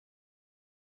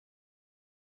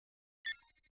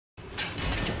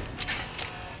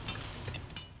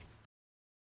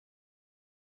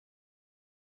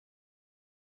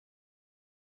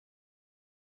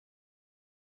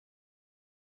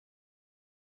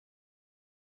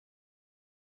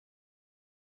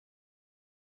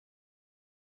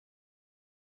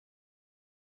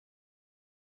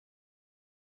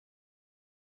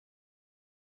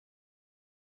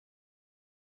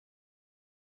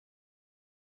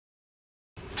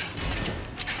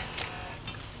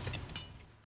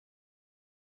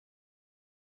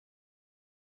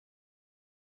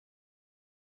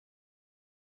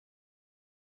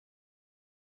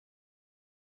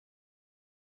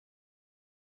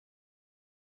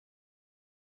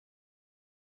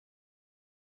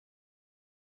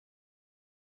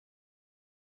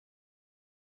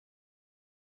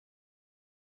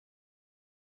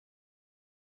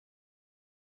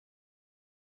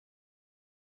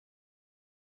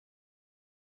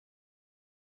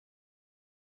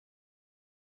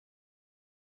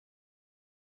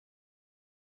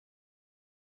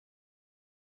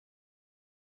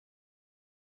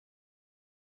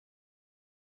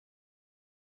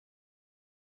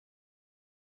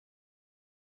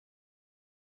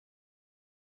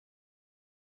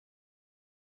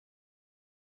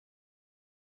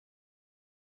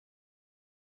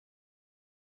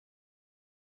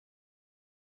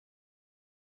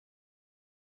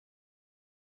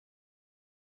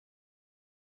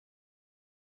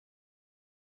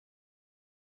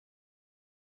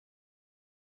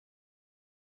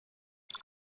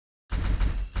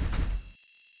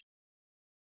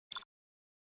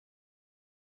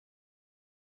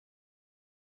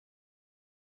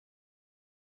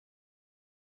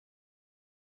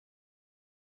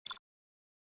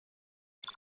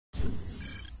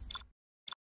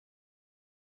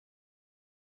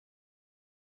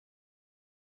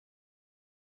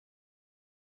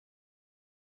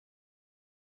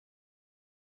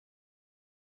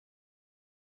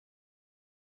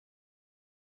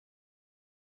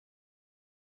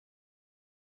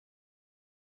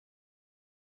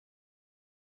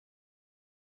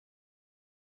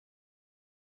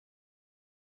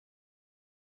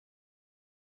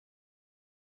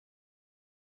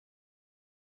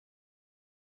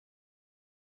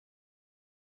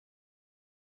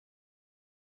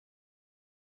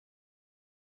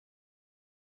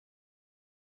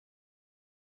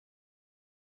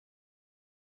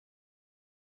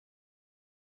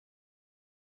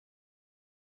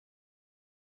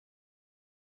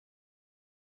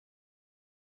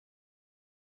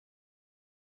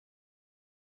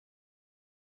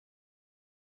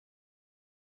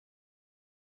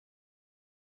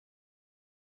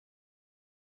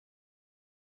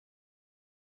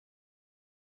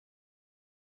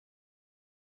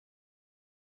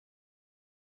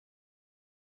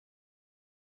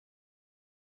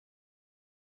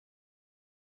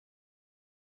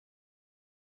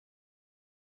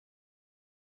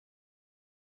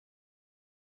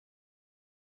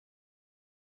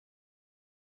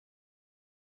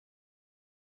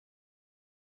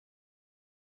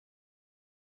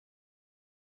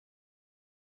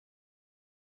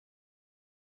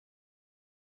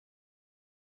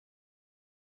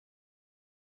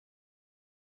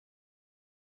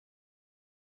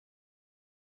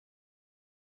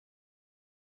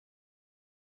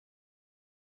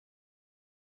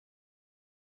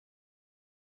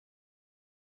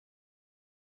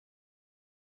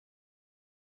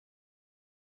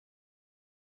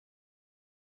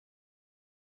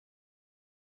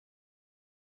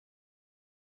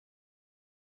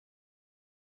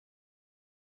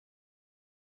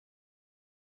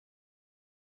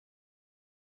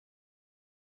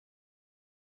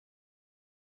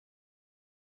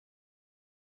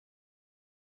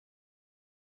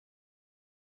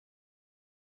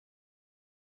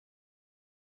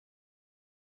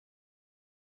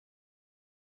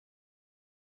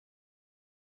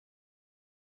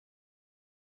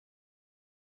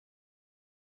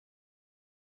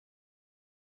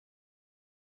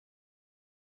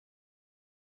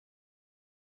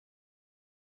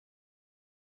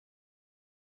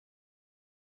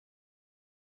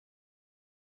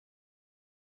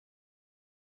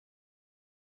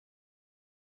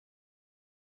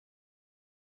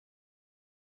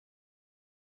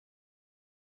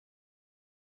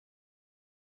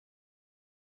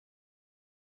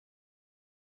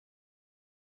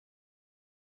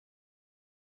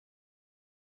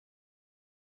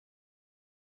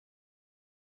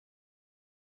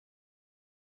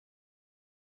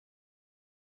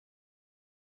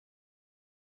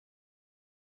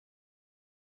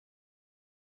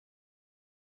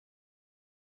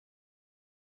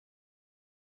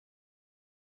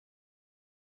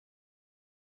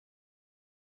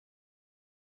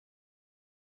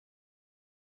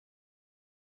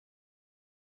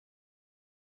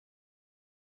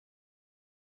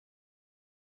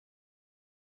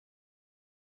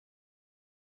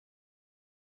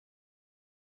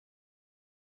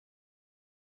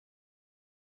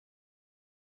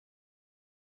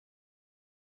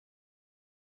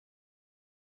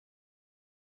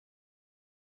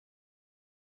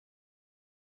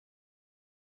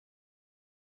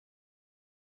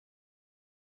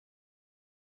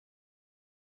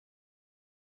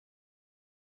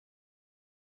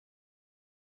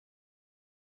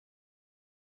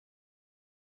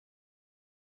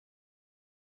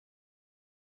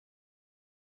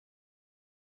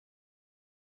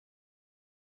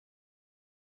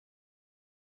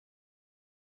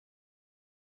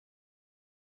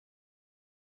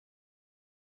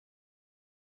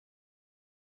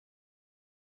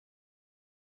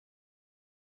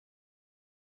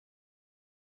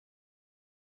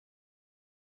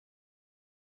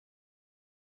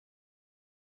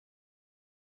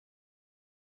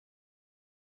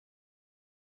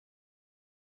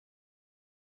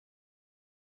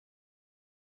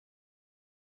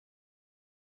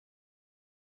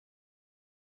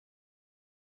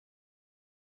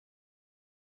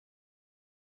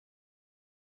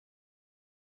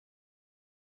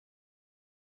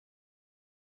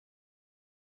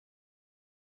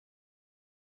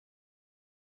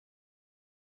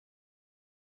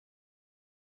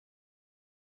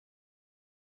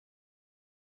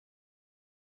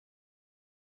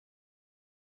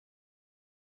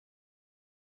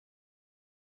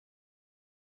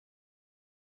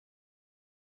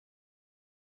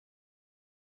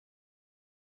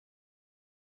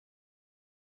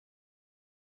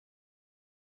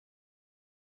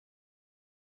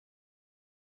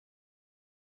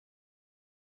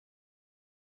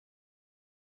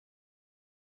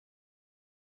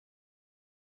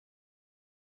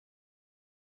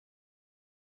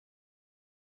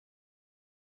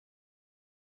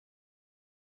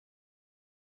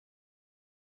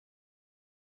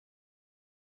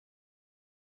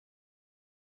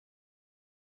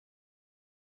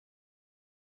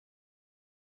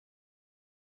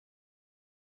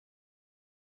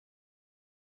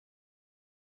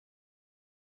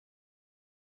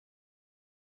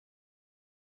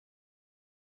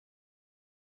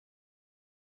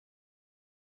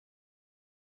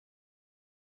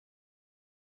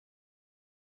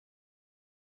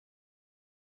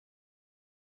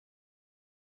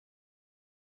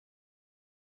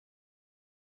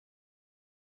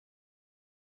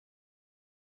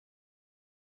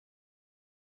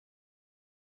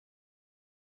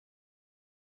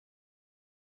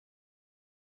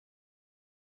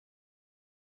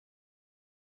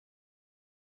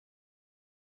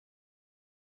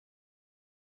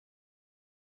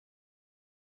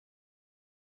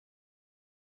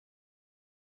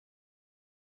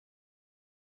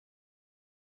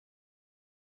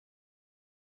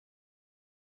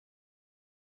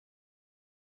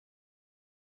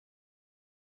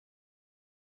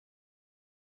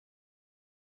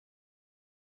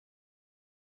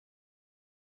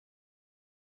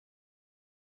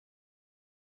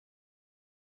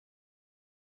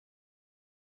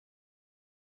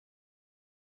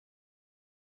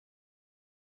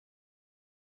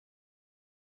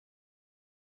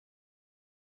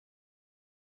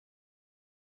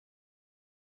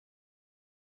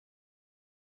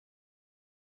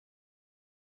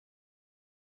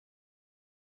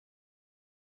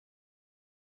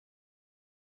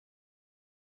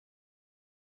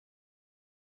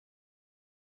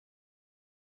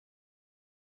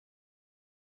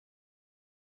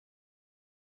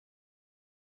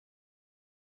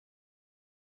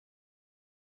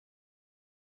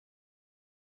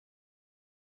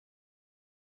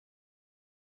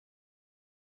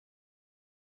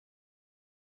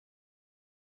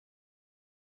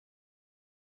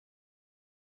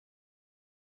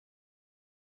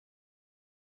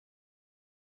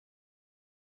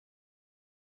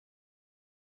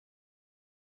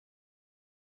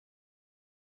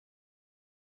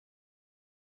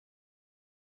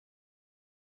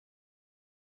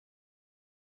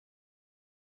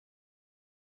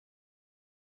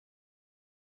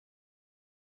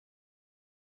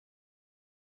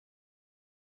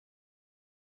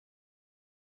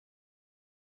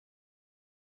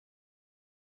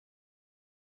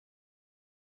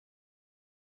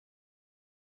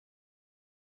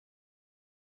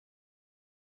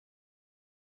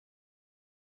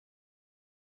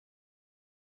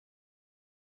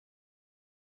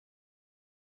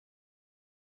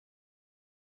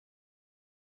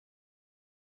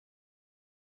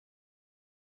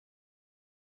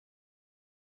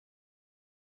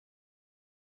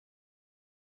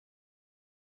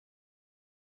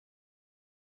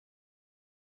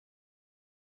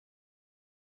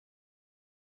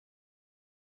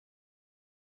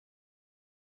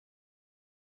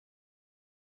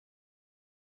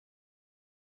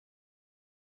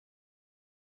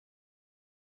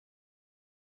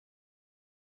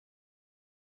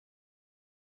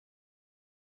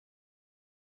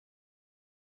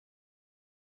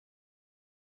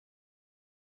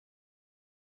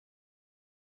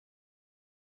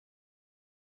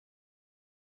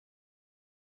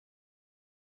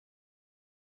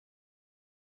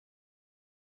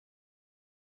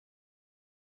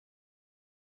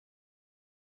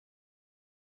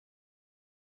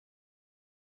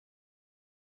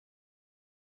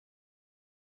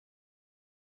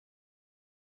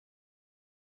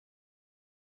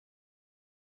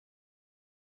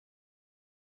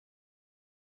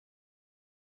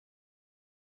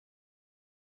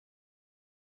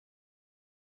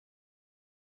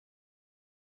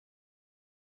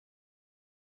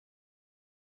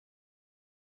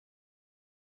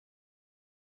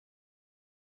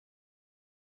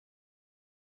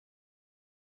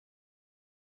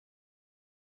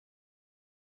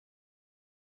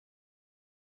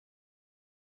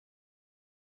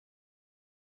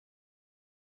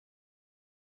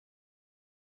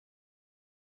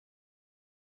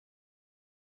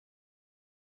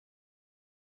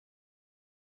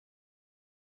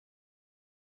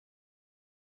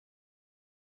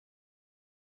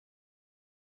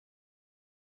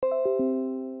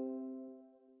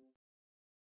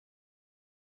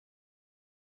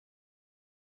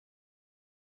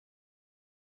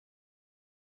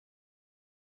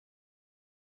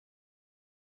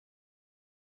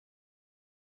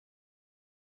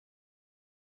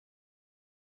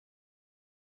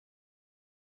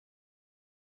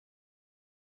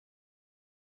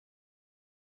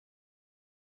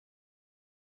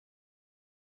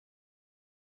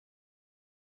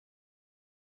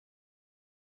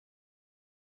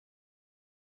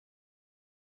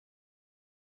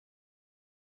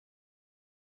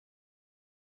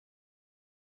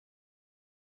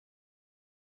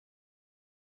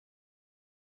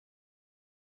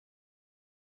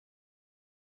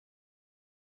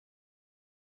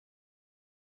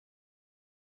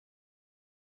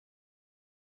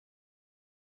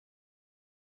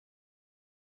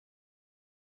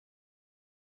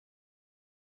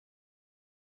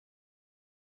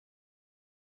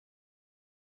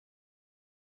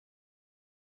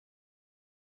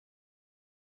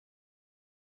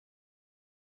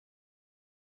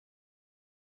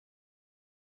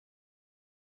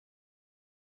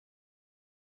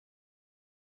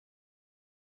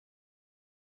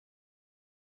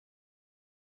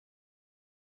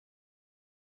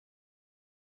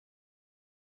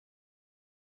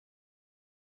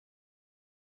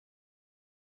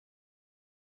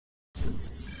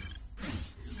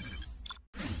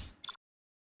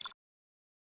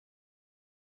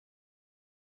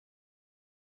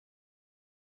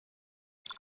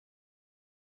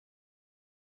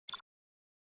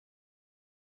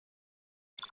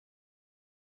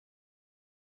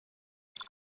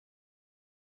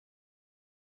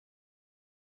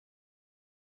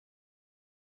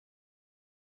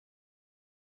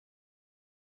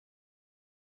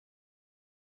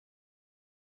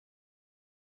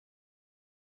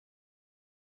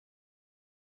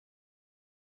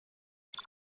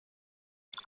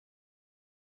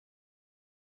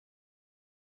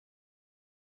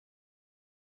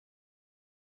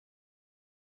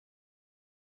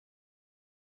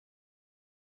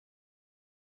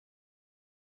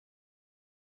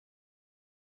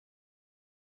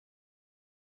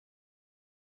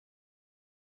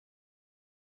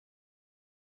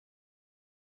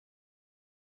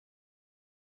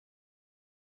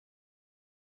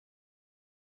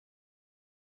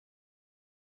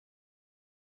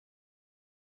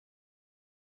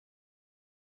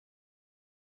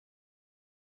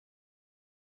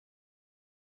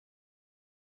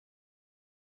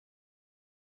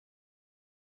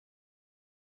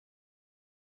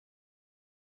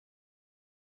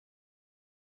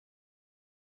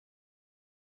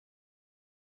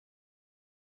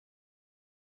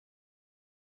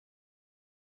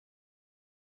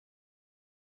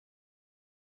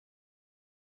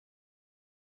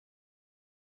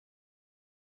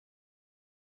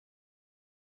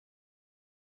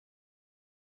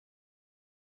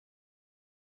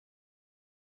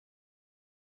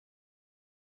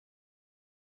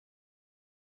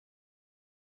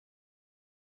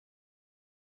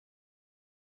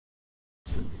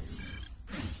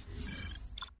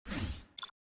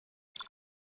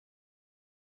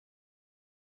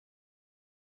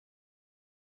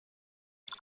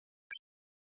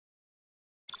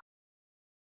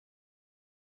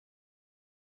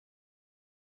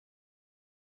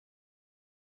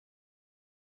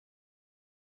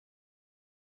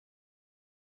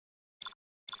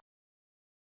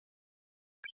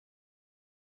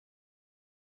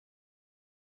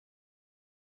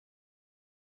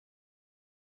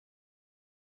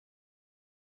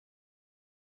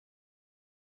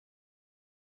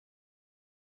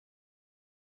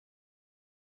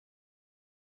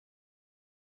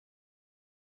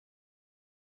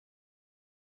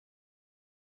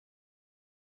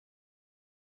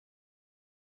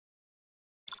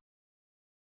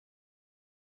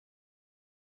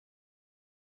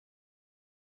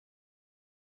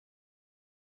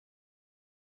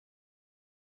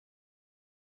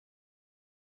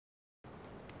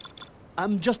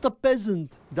 I'm just a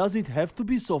peasant. Does it have to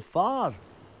be so far?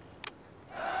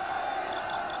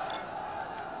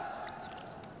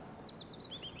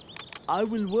 I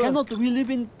will work. Cannot we live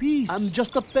in peace? I'm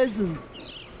just a peasant.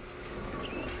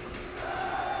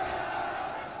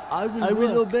 I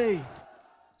will obey.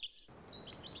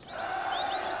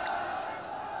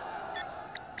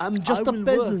 I'm just a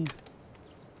peasant.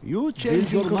 You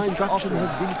change your mind. Construction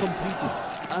has been completed.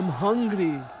 I'm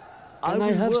hungry. Can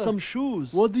I have some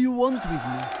shoes? What do you want with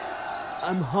me?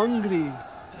 I'm hungry.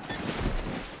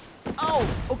 Oh,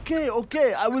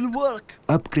 okay, I will work.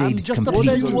 Upgrade I'm just complete.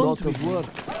 a peasant. What do you want with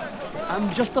work?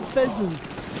 I'm just a peasant.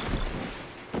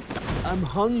 I'm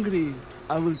hungry.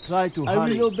 I will try to hurry. I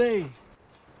will obey.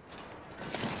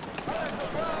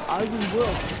 I will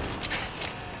work.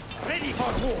 Ready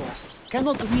for war.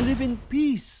 Cannot we live in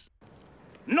peace?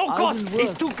 No cost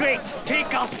is too great.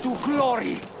 Take us to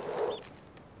glory.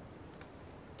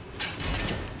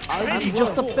 I'm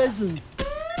just a peasant.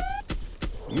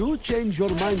 You change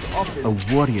your mind often. A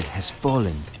warrior has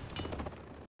fallen.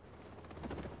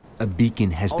 A beacon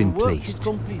has been placed.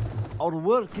 Our work is complete. Our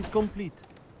work is complete.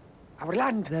 Our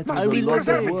land I will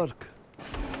obey work.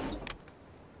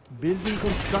 Building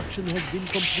construction has been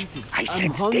completed. I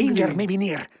sense danger may be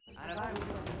near.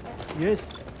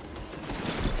 Yes.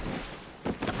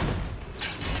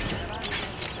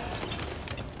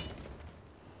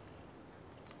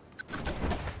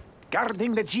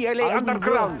 Guarding the GLA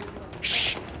underground.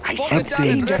 Shh! I sense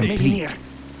Upgrade danger may be near. complete.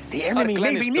 The enemy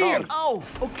may be near. Oh,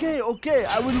 okay,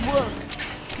 I will work.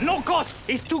 No cost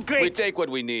is too great. We take what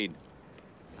we need.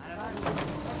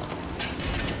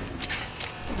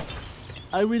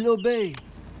 I will obey.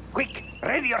 Quick,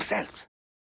 ready yourselves.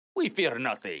 We fear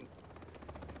nothing.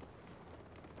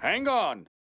 Hang on.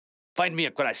 Find me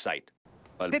a crash site.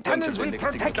 The tunnels will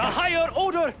protect us. The higher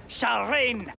order shall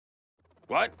reign.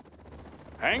 What?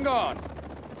 Hang on.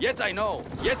 Yes, I know.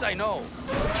 Yes, I know.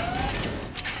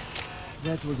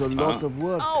 That was a lot of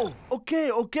work. Oh, okay,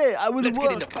 I will Let's work.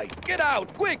 get in the fight. Get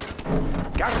out, quick!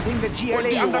 Guarding the What do GLA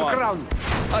you underground.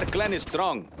 want? Our clan is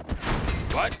strong.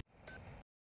 What?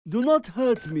 Do not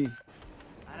hurt me.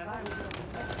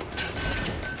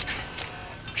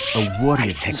 A warrior I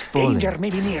has sense fallen. danger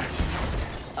may be near.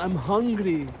 I'm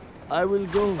hungry. I will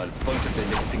go. I'll point at the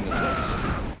next thing that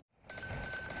works.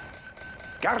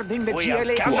 Guarding the We are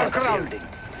GLA underground. building.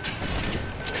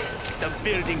 The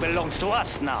building belongs to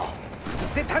us now.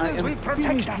 The I tunnels will am protect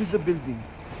finished us. with the building.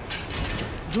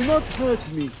 Do not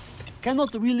hurt me.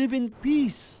 Cannot we live in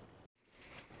peace?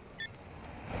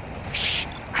 Shh!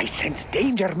 I sense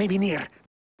danger may be near.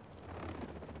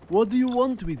 What do you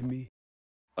want with me?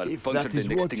 I'll If puncture that the is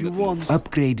next what thing you that want. moves.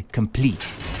 Upgrade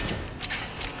complete.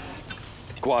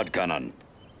 Quad cannon.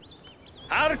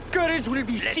 Our courage will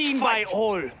be seen by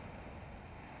all.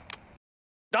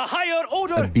 The higher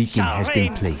order A beacon shall has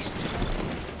reign. been placed.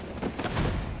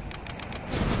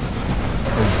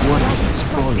 A warrior has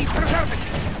fallen. Preserve it.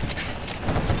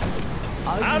 I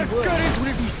Our will work. courage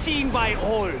will be seen by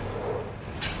all.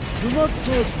 Do not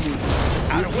hurt me.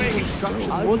 Our way is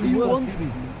What do you want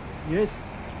with me?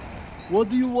 Yes. What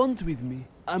do you want with me?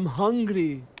 I'm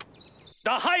hungry.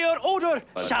 the higher order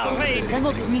shall reign.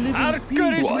 Cannot we live Our in peace?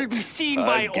 courage will be seen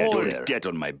by all. Get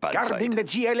on my bad Guarding side. the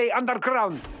GLA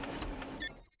underground.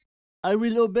 I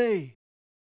will obey.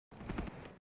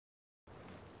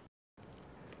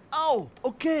 Oh,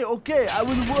 okay, I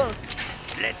will work.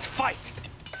 Let's fight.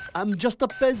 I'm just a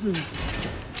peasant.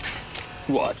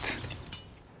 What?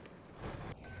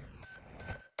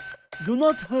 Do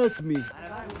not hurt me.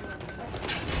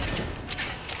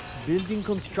 Building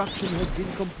construction has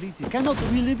been completed. Cannot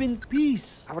we live in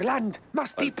peace? Our land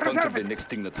must be I'll puncture the preserved. next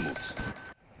thing that moves.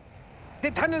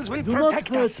 The tunnels will Do not protect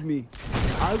hurt us. me.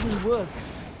 I will work.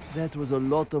 That was a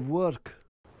lot of work.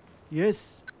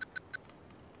 Yes.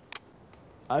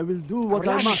 I will do what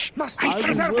Our I land must. be I will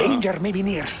preserved. work. Danger may be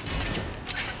near.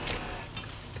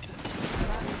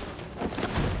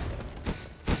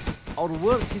 Our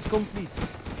work is complete.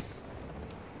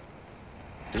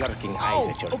 Lurking eyes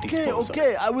at your disposal.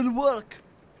 Okay, I will work.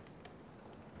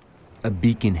 A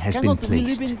beacon has been Cannot we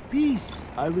placed. live in peace?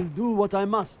 I will do what I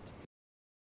must.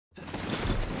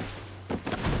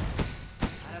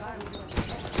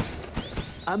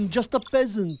 I'm just a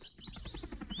peasant.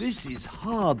 This is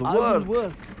hard work. I will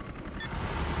work.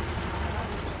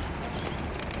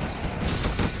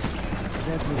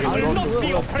 That was We a will lot not of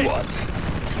be work. oppressed.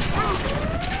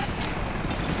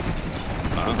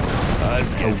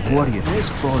 A warrior has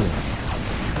fallen.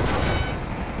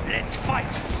 Let's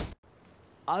fight.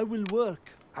 I will work.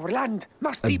 Our land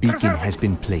must A be beacon preserved. has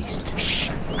been placed. Shh!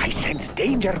 I sense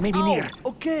danger may be near.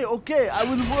 Okay, okay, I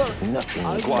will work. Nothing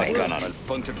is Squad right. gun on. I'll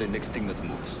puncture the next thing that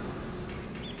moves.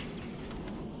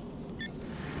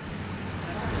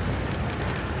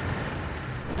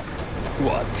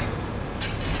 What?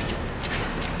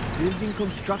 Building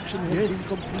construction has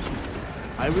been completed.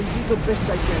 I will do the best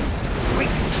I can. Quick,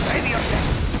 ready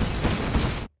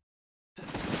yourself.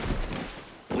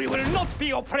 We will not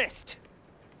be oppressed.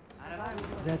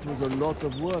 That was a lot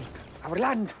of work. Our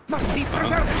land must be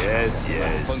preserved. Yes,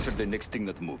 yes. Puncture the next thing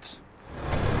that moves.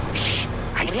 Shh!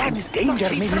 I sense danger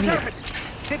may be near.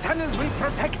 The tunnels will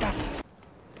protect us.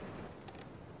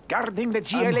 Guarding the I'm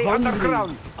GLA hungry.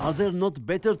 underground. Are there not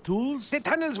better tools? The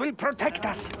tunnels will protect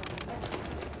us.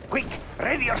 Quick,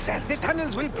 ready yourself. The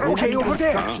tunnels will Building protect over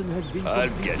there. construction has been I'll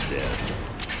completed. get there.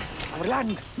 Our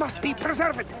land must be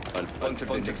preserved. I'll puncture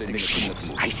the next thing that moves.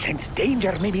 I sense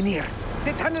danger may be near.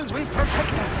 The tunnels will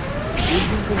protect us.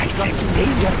 Building I sense construction.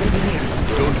 danger may be near.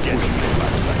 Don't get me.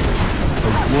 A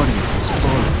warrior has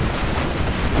fallen.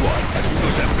 What? I do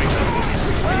not have faith in this.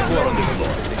 War on the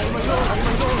floor.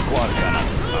 Squad gun on.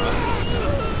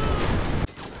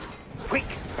 Quick,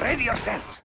 ready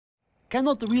yourselves.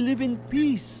 Cannot we live in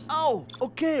peace? Oh,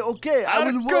 okay, okay, I Our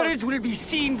will work. courage will be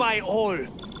seen by all.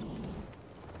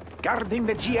 Guarding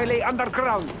the GLA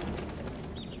underground.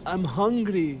 I'm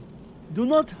hungry. Do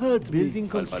not hurt me. Building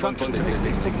I'll puncture construction the has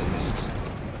next been thing that moves.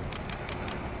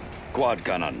 Quad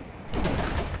cannon.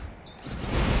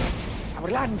 Our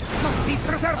land must be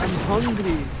preserved. I'm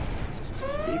hungry.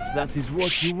 If that is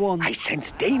what you want. I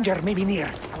sense danger may be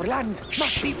near. Our land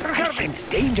must be preserved. I sense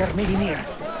danger may be near.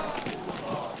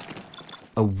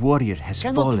 A warrior has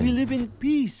Cannot we fallen. live in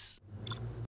peace?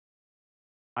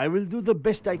 I will do the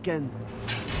best I can.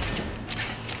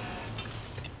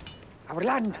 Our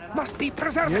land must be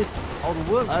preserved. Yes, our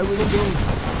work I will do.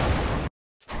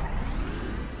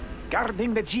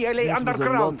 Guarding the GLA That was a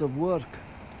underground. lot of work.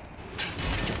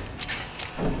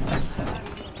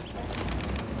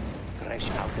 Fresh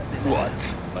out of the What?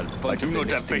 I do not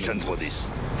have patience for this.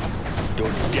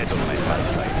 Don't get on my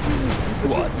bad side.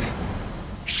 What?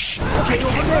 Shh! I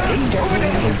sense danger may be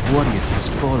near. A warrior has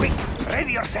fallen. Quick,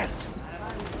 ready yourselves.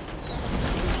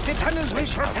 The tunnels will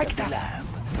protect us.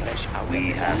 Fresh out of We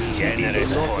the have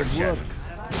generous A lot of work. portions.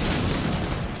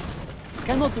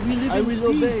 Cannot we live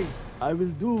in peace? Obey. I will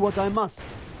do what I must.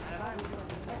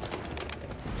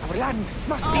 Our land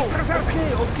must be preserved.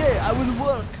 Okay, okay, I will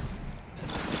work.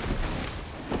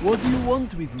 What do you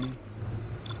want with me?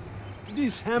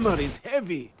 This hammer is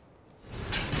heavy.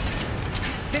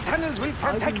 The tunnels will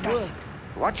I protect will us. work.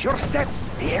 Watch your step.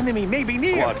 The enemy may be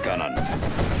near. Quad cannon.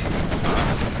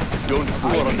 Don't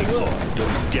war on the floor.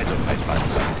 Don't get on my bad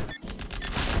side.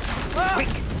 Quick,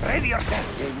 ready yourself.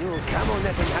 The new camo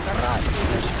netting has arrived.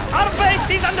 Our base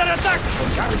is under attack.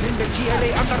 Guarding the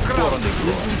GLA War on underground. the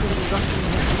floor.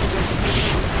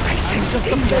 I sense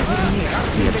danger near.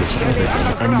 We have discovered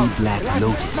an enemy Black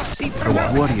Lotus. Must be A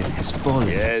preserved. warrior has fallen.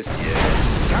 Yes,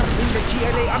 yes. Guarding the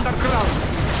GLA underground.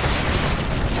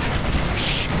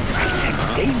 I sense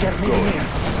danger may be near.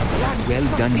 Land Well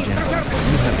must done, be General. preserved.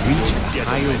 You have reached a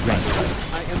higher rank.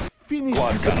 I am finished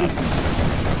Quad with the cannon.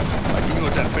 I do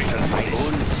not have patience for this.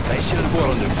 Own special war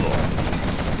on the floor.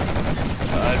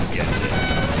 I'll get there.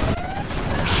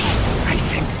 I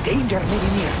sense danger may be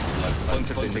near.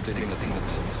 Puncture the next thing that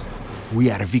moves. We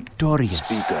are victorious.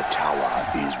 Speaker tower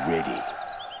is ready.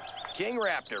 King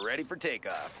Raptor ready for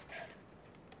takeoff.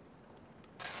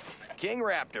 King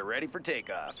Raptor ready for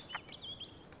takeoff.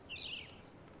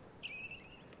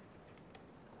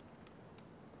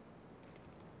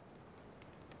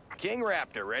 King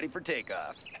Raptor ready for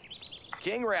takeoff.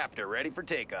 King Raptor ready for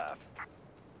takeoff.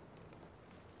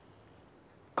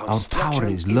 Our power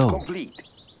is low. Complete.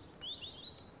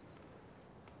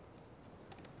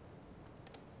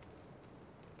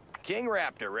 King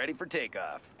Raptor ready for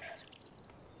takeoff.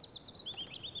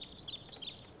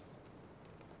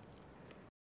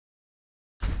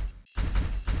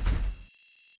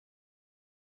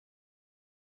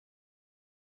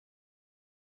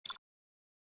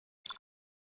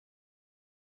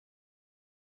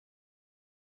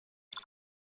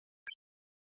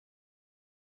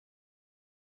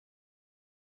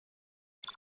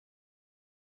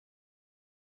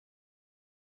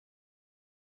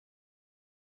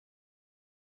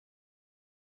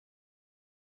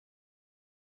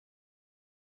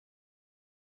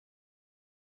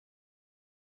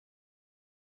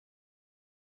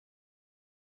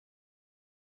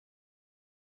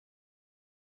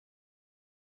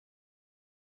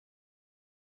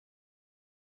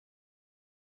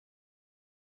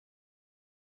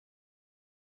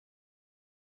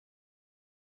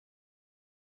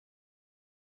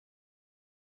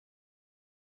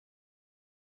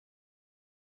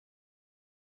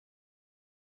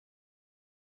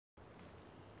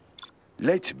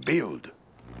 Let's build.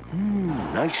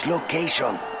 Nice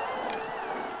location.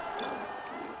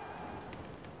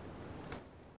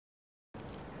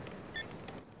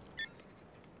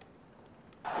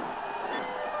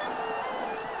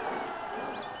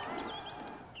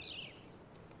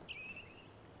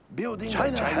 Building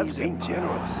China has been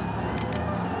generous.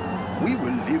 We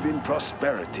will live in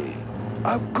prosperity.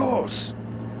 Of course.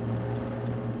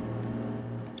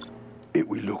 It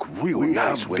will look real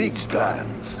nice when it's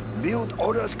done. Build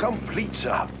orders complete,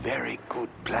 sir. A very good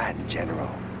plan,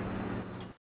 General.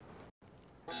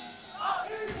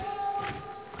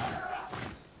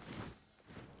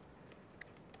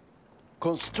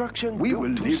 Construction. We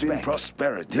will live in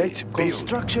prosperity. Let's build.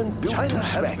 Construction. China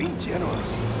has been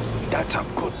generous. That's a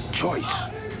good choice.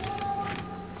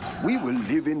 We will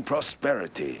live in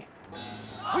prosperity.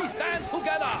 We stand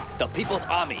together. The People's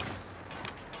Army.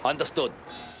 Understood.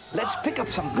 Let's pick up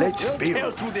some goods. Let's build.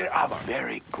 tear through their armor. A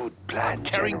very good plan,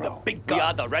 Carrying General. the big gun. We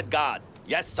are the Red Guard.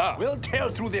 Yes, sir. We'll tear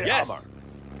through their armor.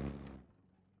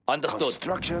 Understood.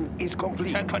 Construction is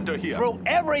complete. Tank under here. Throw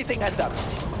everything at them.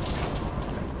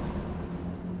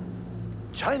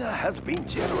 China has been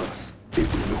generous. It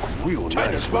will look real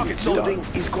China's nice when rocket its soldier building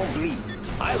is complete.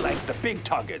 I like the big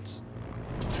targets.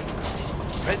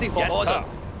 Ready for order.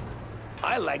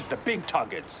 I like the big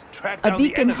targets. Track A down the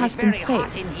beacon enemy. has been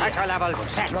placed. Pressure level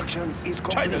Construction is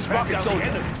complete. China's rocket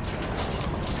soldier.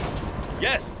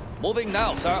 Yes. Moving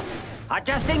now, sir.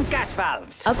 Adjusting gas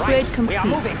valves. Upgrade right. complete. We are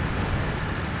moving.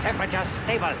 Temperature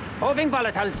stable. Moving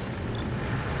volatiles.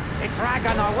 The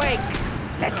dragon awakes.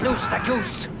 Let loose the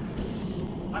juice.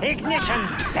 Ignition.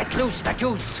 Let loose the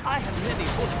juice. I have many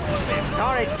footballs.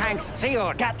 Storage tanks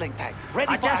sealed. Gatling tank. Ready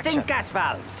for Adjusting action. gas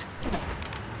valves.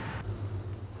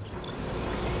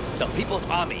 The People's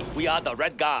Army. We are the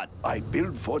Red Guard. I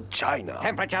build for China.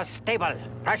 Temperature stable.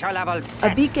 Pressure levels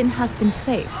set. A beacon has been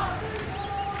placed.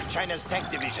 China's tank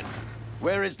division.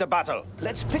 Where is the battle?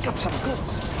 Let's pick up some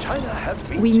goods. China has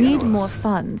been We generous. need more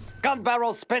funds. Gun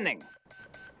barrel spinning.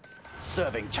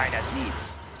 Serving China's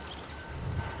needs.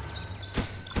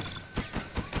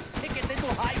 Take a little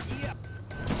high here.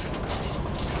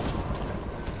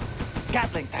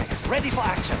 Gatling tank, ready for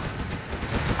action.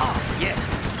 Ah, yes.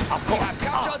 Of course.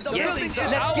 The buildings are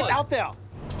Let's get ours. out there.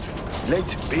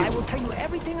 Let's I build. will tell you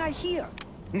everything I hear.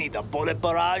 Need a bullet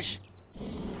barrage?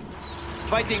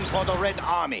 Fighting for the Red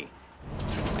Army.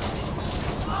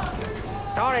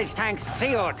 Storage tanks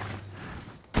sealed.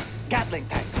 Gatling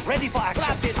tank, ready for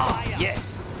action. Ah,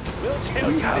 yes. We'll tear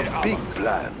We through their have big armor.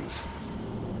 plans.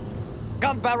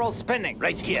 Gun barrel spinning.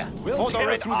 Right here. We'll for the tear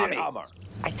Red through Army. their armor.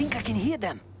 I think I can hear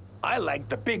them. I like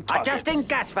the big targets. Adjusting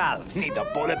gas valves. Need a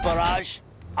bullet barrage?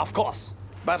 Of course.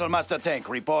 Battlemaster tank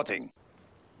reporting.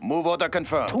 Move order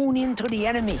confirmed. Tune in to the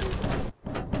enemy.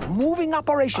 Moving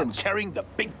operations. Carrying the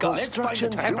big gun. Let's find the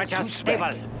tank. Temperature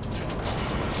stable.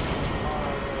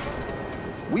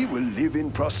 We will live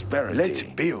in prosperity. Let's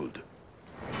build.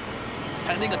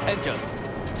 Standing attention.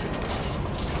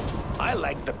 I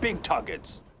like the big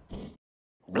targets.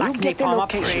 Black napalm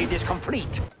upgrade is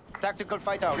complete. Tactical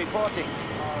fighter reporting.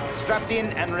 Strapped in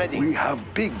and ready. We have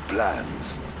big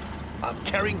plans. I'm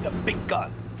carrying the big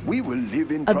gun. We will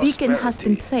live in A prosperity. beacon has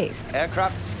been placed.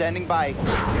 Aircraft standing by.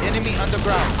 Enemy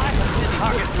underground.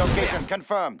 Target location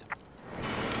confirmed.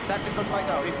 Tactical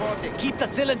fighter reporting. Keep the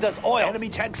cylinders oil. Enemy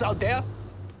tanks out there?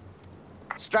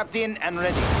 Strapped in and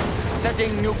ready.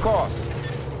 Setting new course.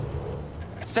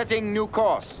 Setting new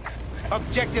course.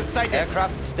 Objective sighted.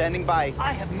 Aircraft standing by.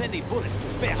 I have many bullets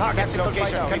to spare. Target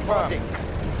location confirmed.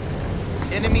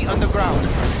 Enemy underground.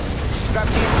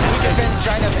 Strapped in. We defend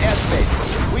China's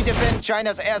airspace. We defend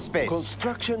China's airspace.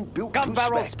 Construction built Gun to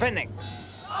barrel spec. spinning.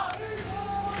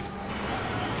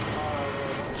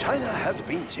 China has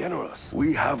been generous.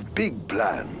 We have big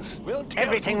plans. We'll tear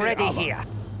Everything through ready their armor. here.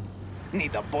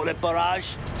 Need a bullet barrage?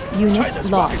 Unit China's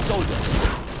rocket lost. soldier.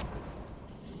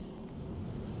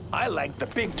 I like the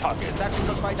big targets.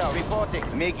 Tactical fighter reporting.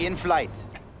 MiG in flight.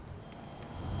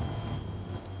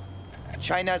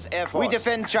 China's Air Force. We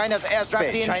defend China's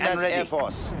airspace. China's Air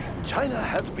Force. China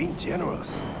has been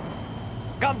generous.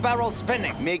 Gun barrel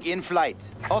spinning. MiG in flight.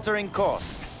 Altering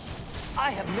course. I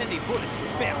have many bullets to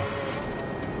spare.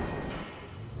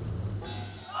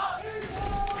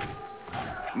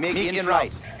 MiG in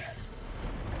route.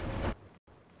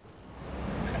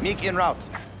 MiG in route.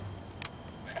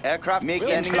 Aircraft MiG in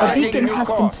A flight. beacon Setting new has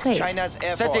been course. placed. China's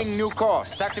Air Force. Setting new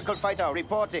course. Tactical fighter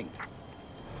reporting.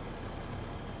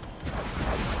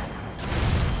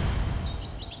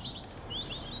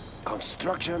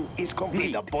 Construction is complete.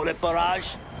 Need a bullet barrage?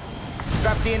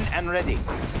 Strapped in and ready.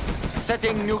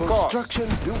 Setting new course. Construction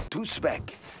built to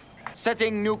spec.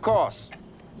 Setting new course.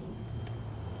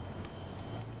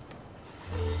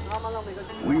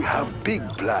 We have big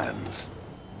plans.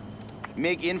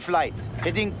 MiG in flight.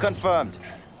 Heading confirmed.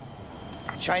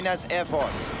 China's Air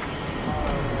Force.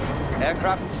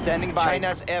 Aircraft standing by.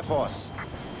 China's Air Force.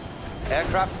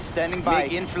 Aircraft standing by.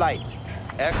 MiG in flight.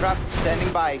 Aircraft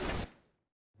standing by.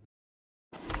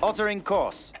 Altering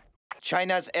course.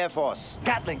 China's Air Force.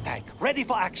 Gatling tank, ready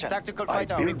for action. Tactical I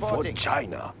fighter built reporting. for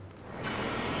China.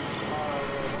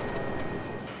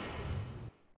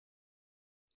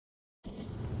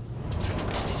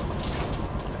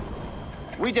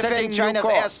 We defend China's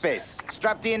airspace.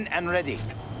 Strapped in and ready.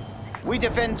 We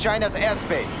defend China's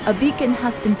airspace. A beacon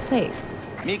has been placed.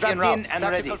 MiG in route and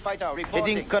ready.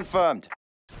 Heading confirmed.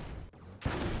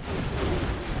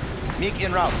 MiG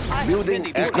en route. Building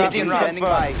is Aircraft complete. standing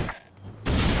by.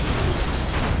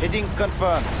 Heading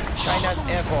confirmed. China's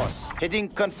Air Force. Heading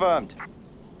confirmed.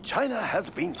 China has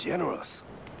been generous.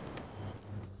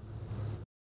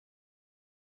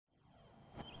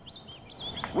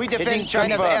 We defend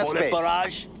China's Bullet airspace.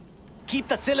 barrage. Keep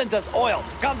the cylinders oiled.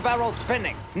 Gun barrels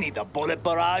spinning. Need a bullet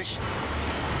barrage.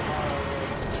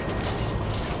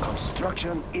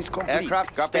 Construction is complete.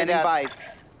 Aircraft standing by.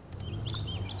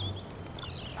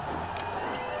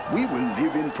 We will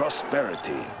live in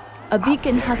prosperity. A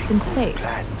beacon has been placed.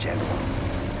 Plan, General.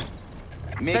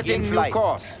 Setting new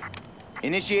course.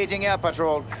 Initiating air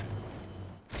patrol.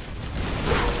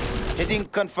 Heading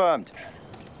confirmed.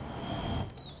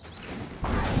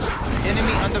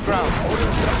 Enemy underground.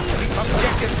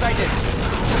 Objective sighted.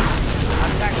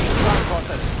 Attacking ground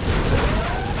forces.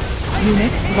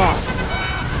 Unit lost.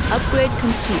 Upgrade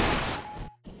complete.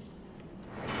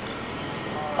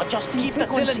 Adjusting Keep the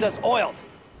cylinders oiled.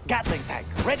 Gatling tank,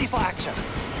 ready for action.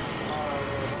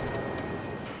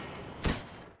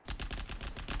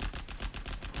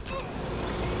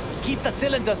 Keep the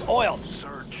cylinders oiled.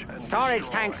 Storage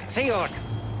tanks sealed.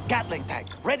 Gatling tank,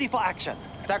 ready for action.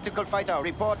 Tactical fighter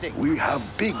reporting. We have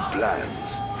big plans.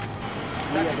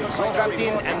 Strapped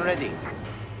in and ready.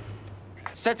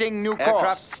 Setting new course.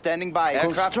 Aircraft standing by.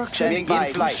 Aircraft standing by.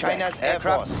 In flight. China's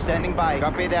aircraft standing by.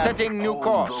 Copy that. Setting new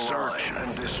course. Search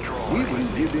and destroy. We will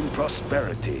live in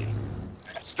prosperity.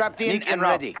 Strapped in and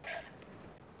ready.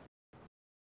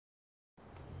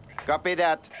 Copy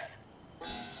that.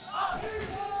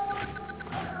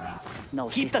 No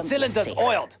Keep the cylinders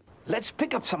oiled. Let's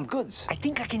pick up some goods. I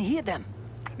think I can hear them.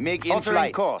 MiG in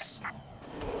flight. Course.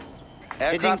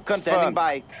 Aircraft standing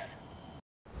by.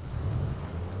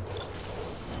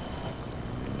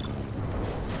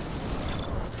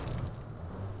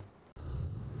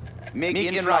 MiG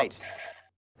in flight.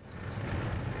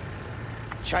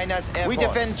 China's Air Force. We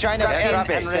defend China's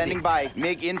airspace. Standing by.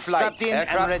 MiG in flight. Strapped in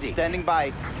and ready. Standing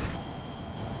by.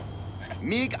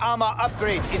 MiG armor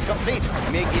upgrade is complete.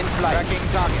 MiG in flight. Tracking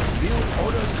target. Build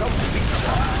orders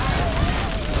complete.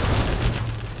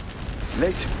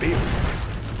 Let's build.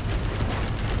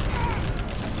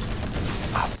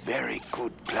 A very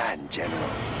good plan, General.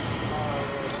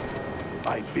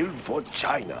 I build for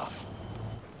China.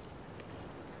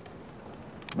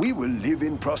 We will live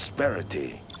in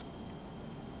prosperity.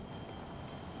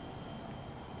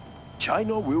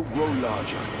 China will grow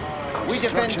larger. We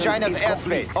defend China's airspace.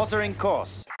 Complete. Altering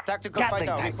course. Tactical Gatling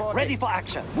fighter tank, reporting. ready for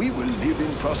action. We will live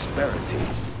in prosperity.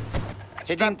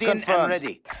 Heading in and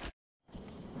ready.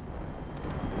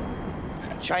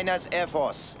 China's Air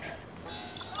Force.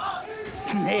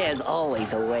 There's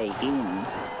always a way in.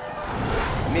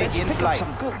 MiG in flight.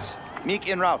 Some goods. MiG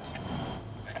en route.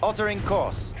 Altering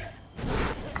course.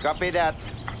 Copy that.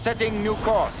 Setting new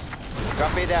course.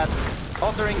 Copy that.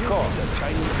 Altering course.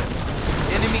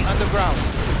 Enemy underground.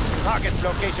 Target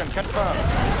location confirmed.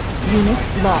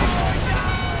 Unit lost.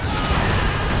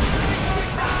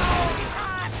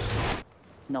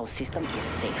 No system is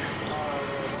safe.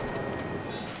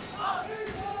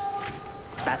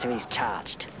 Batteries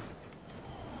charged.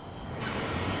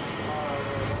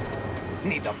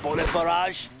 Need a bullet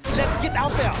barrage. Let's get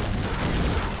out there.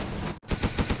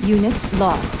 Unit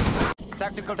lost.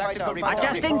 Tactical fighter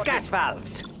Adjusting gas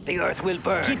valves. The earth will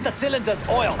burn. Keep the cylinders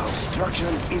oiled.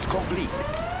 Construction is complete.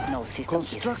 No system is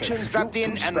Construction safe. strapped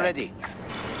in and ready.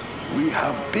 We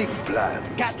have big plans.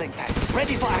 Gatling tank,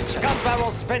 ready for action. Gun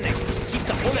barrels spinning. Keep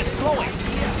the bullets flowing.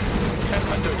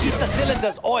 Keep the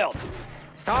cylinders oiled.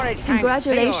 Storage tanks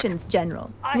Congratulations,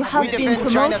 General. You have We been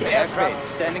defend China's promoted. airspace.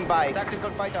 Standing by. Tactical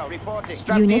fighter reporting.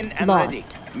 Strapped Unit in and lost.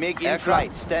 ready. MiG in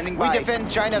flight. Standing by. We defend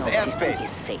China's No system airspace. is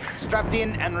safe. Strapped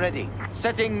in and ready.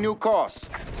 Setting new course.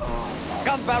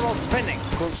 Gun barrels spinning.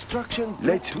 Construction.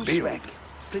 Let's build.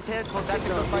 Prepared for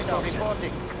tactical fighter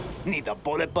reporting. Need a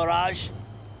bullet barrage.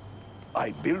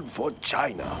 I build for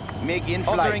China. MiG in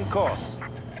flight. Altering course.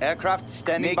 Aircraft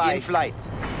standing by. MiG in flight.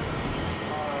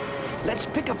 Let's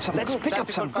pick up some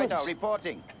goods.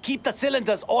 Reporting. Keep the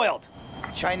cylinders oiled.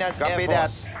 China's Air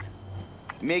Force.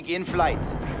 MiG in flight.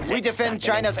 We defend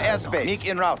China's airspace. MiG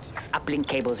en route. Uplink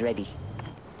cables ready.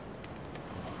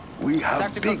 We have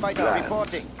Tactical big fighter plans.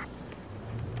 reporting.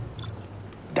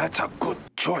 That's a good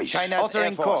choice. China's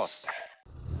Air Force.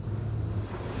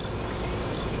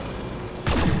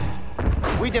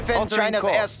 We defend China's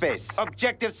airspace.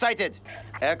 Objective sighted.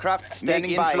 Aircraft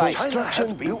standing by.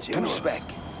 Construction built to spec.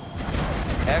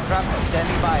 Aircraft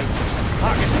standing by.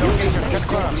 Target location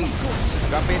confirmed.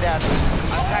 Copy that.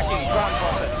 Attacking ground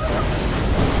forces.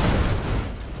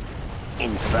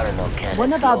 Infernal cannons.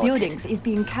 One of our buildings is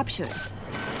being captured.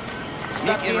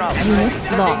 Sneak in route.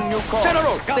 Unit lost.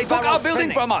 General, they took our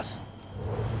building from us.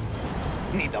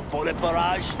 Need a bullet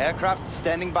barrage. Aircraft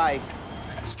standing by.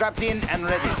 Strapped in and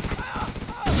ready.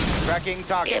 Tracking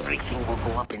target. Everything will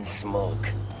go up in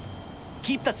smoke.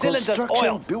 Keep the cylinders Construction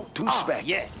oiled. built to spec.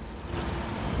 Yes.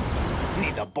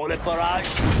 Need a bullet barrage.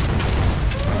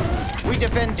 We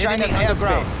defend China's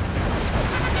airspace.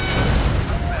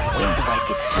 When do I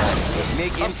get started?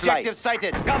 MiG in flight. Objective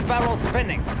sighted. Gun barrel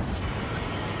spinning.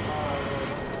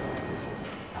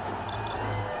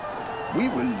 We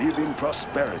will live in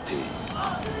prosperity.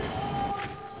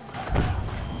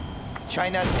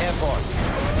 China's Air Force.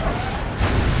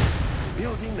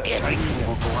 Building the Everything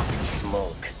will go up in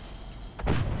smoke.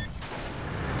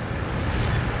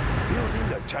 Building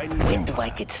the Chinese. When do I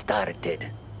get started?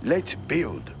 Let's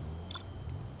build.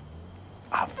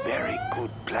 A very good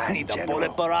plan, Need a General.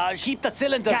 bullet barrage. Keep the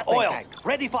cylinders oiled.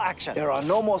 Ready for action. There are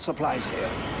no more supplies here.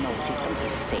 No system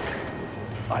is safe.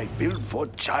 I build for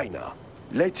China.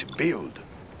 Let's build.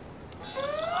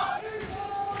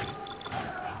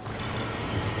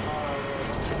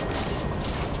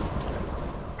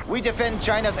 We defend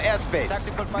China's airspace.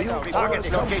 Tactical fighter. Target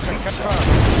orders location confirmed.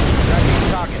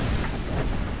 Tracking target.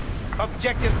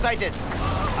 Objective sighted.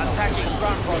 Attacking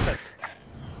ground forces.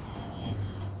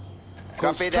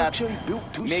 Copy that. Construction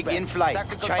built to MiG spec. in flight.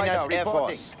 China's Air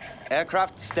Force.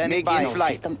 Aircraft standing by. No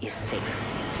system is safe.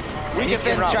 We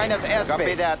defend China's airspace.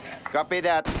 Copy that. Copy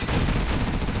that.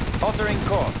 Altering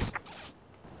course.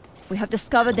 We have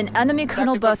discovered an enemy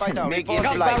Colonel Tactical Burton. fighter. MiG in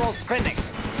Gun flight. barrel spinning.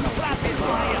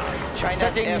 China's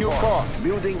Setting Air new Force. course.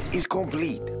 Building is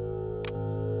complete.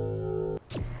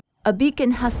 A beacon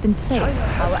has been placed.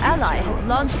 Our ally has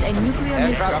launched a nuclear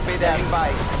missile. Copy that. By.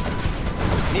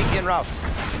 MiG en route.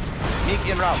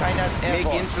 MiG en route. China's Air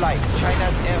Force. MiG in flight.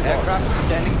 China's Air Force. Aircraft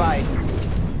standing by.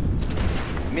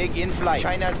 MiG in flight.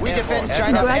 China's Air Force. We defend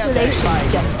China's Congratulations,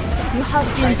 airspace. General. You have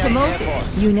been China's Air promoted.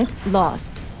 Force. Unit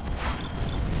lost.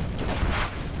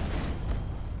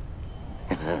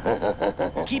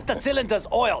 Keep the cylinders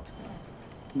oiled.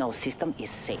 No system is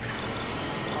safe.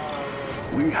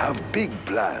 We have big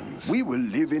plans. We will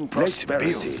live in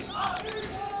prosperity.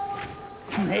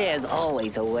 There's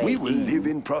always a way. We will live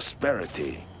in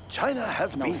prosperity. China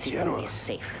has No been system is generous.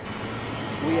 safe.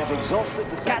 We have exhausted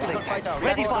the Gatling Tactical fighter.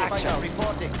 ready for Tactical action. fighter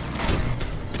reporting.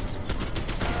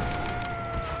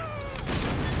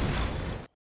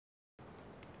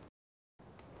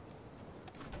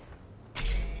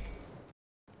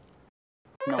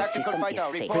 No Tactical system fighter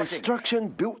is safe. reporting. Construction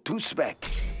built to spec.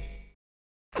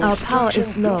 Our power is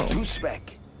Construction low. built to spec.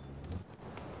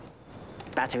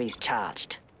 Batteries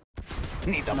charged.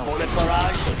 Need a bullet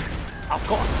barrage. Of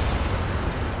course.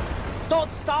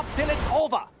 Don't stop till it's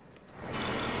over.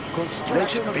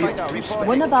 Construction Tactical built fighter to reporting. spec.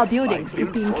 One of our I buildings is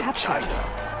build being for captured. China.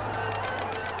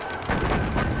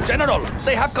 General,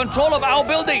 they have control of our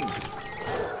building.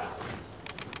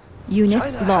 Unit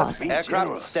China has lost. been Aircraft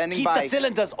generous. standing Keep by. the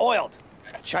cylinders oiled.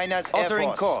 China's altering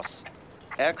Air Force. course.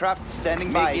 Aircraft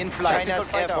standing by. In flight. China's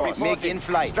Air Force. MiG in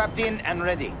flight. Strapped in and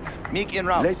ready. MiG en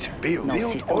route. Let's build. No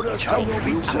Build system orders is shall safe.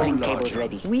 be so Uplink cables large.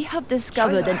 ready. We have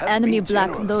discovered China an has enemy been Black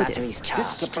generous. Lotus. Batteries This charged.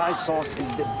 supply source is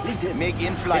depleted. MiG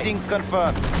in flight. Heading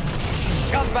confirmed.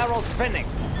 Gun barrel spinning.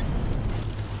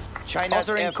 China's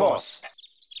Altering Air Force.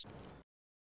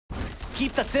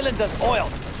 Keep the cylinders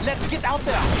oiled. Let's get out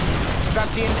there.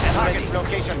 Strapped in and ready.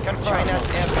 Location confirmed. China's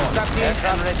Air Force. Strapped in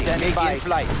and ready. Standing by. In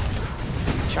flight.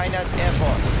 China's Air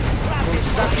Force.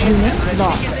 Strapped in Unit and ready.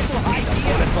 lost.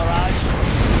 Bullet barrage.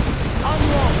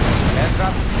 Unload.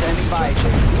 Aircraft standing by.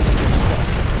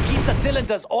 Keep the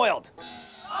cylinders oiled.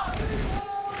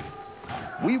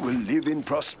 We will live in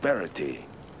prosperity.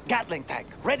 Gatling tank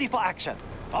ready for action.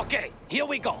 Okay, here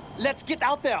we go. Let's get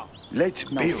out there.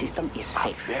 Let's No build. system is A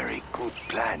safe. very good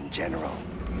plan, General.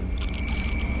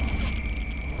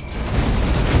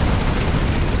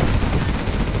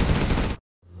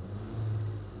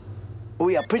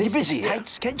 We are pretty busy here. Tight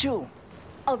schedule.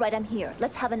 All right, I'm here.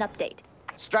 Let's have an update.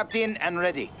 Strapped in and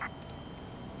ready.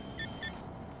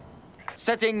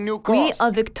 Setting new course. We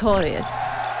are victorious.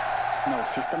 No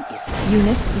system is...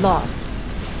 Unit lost.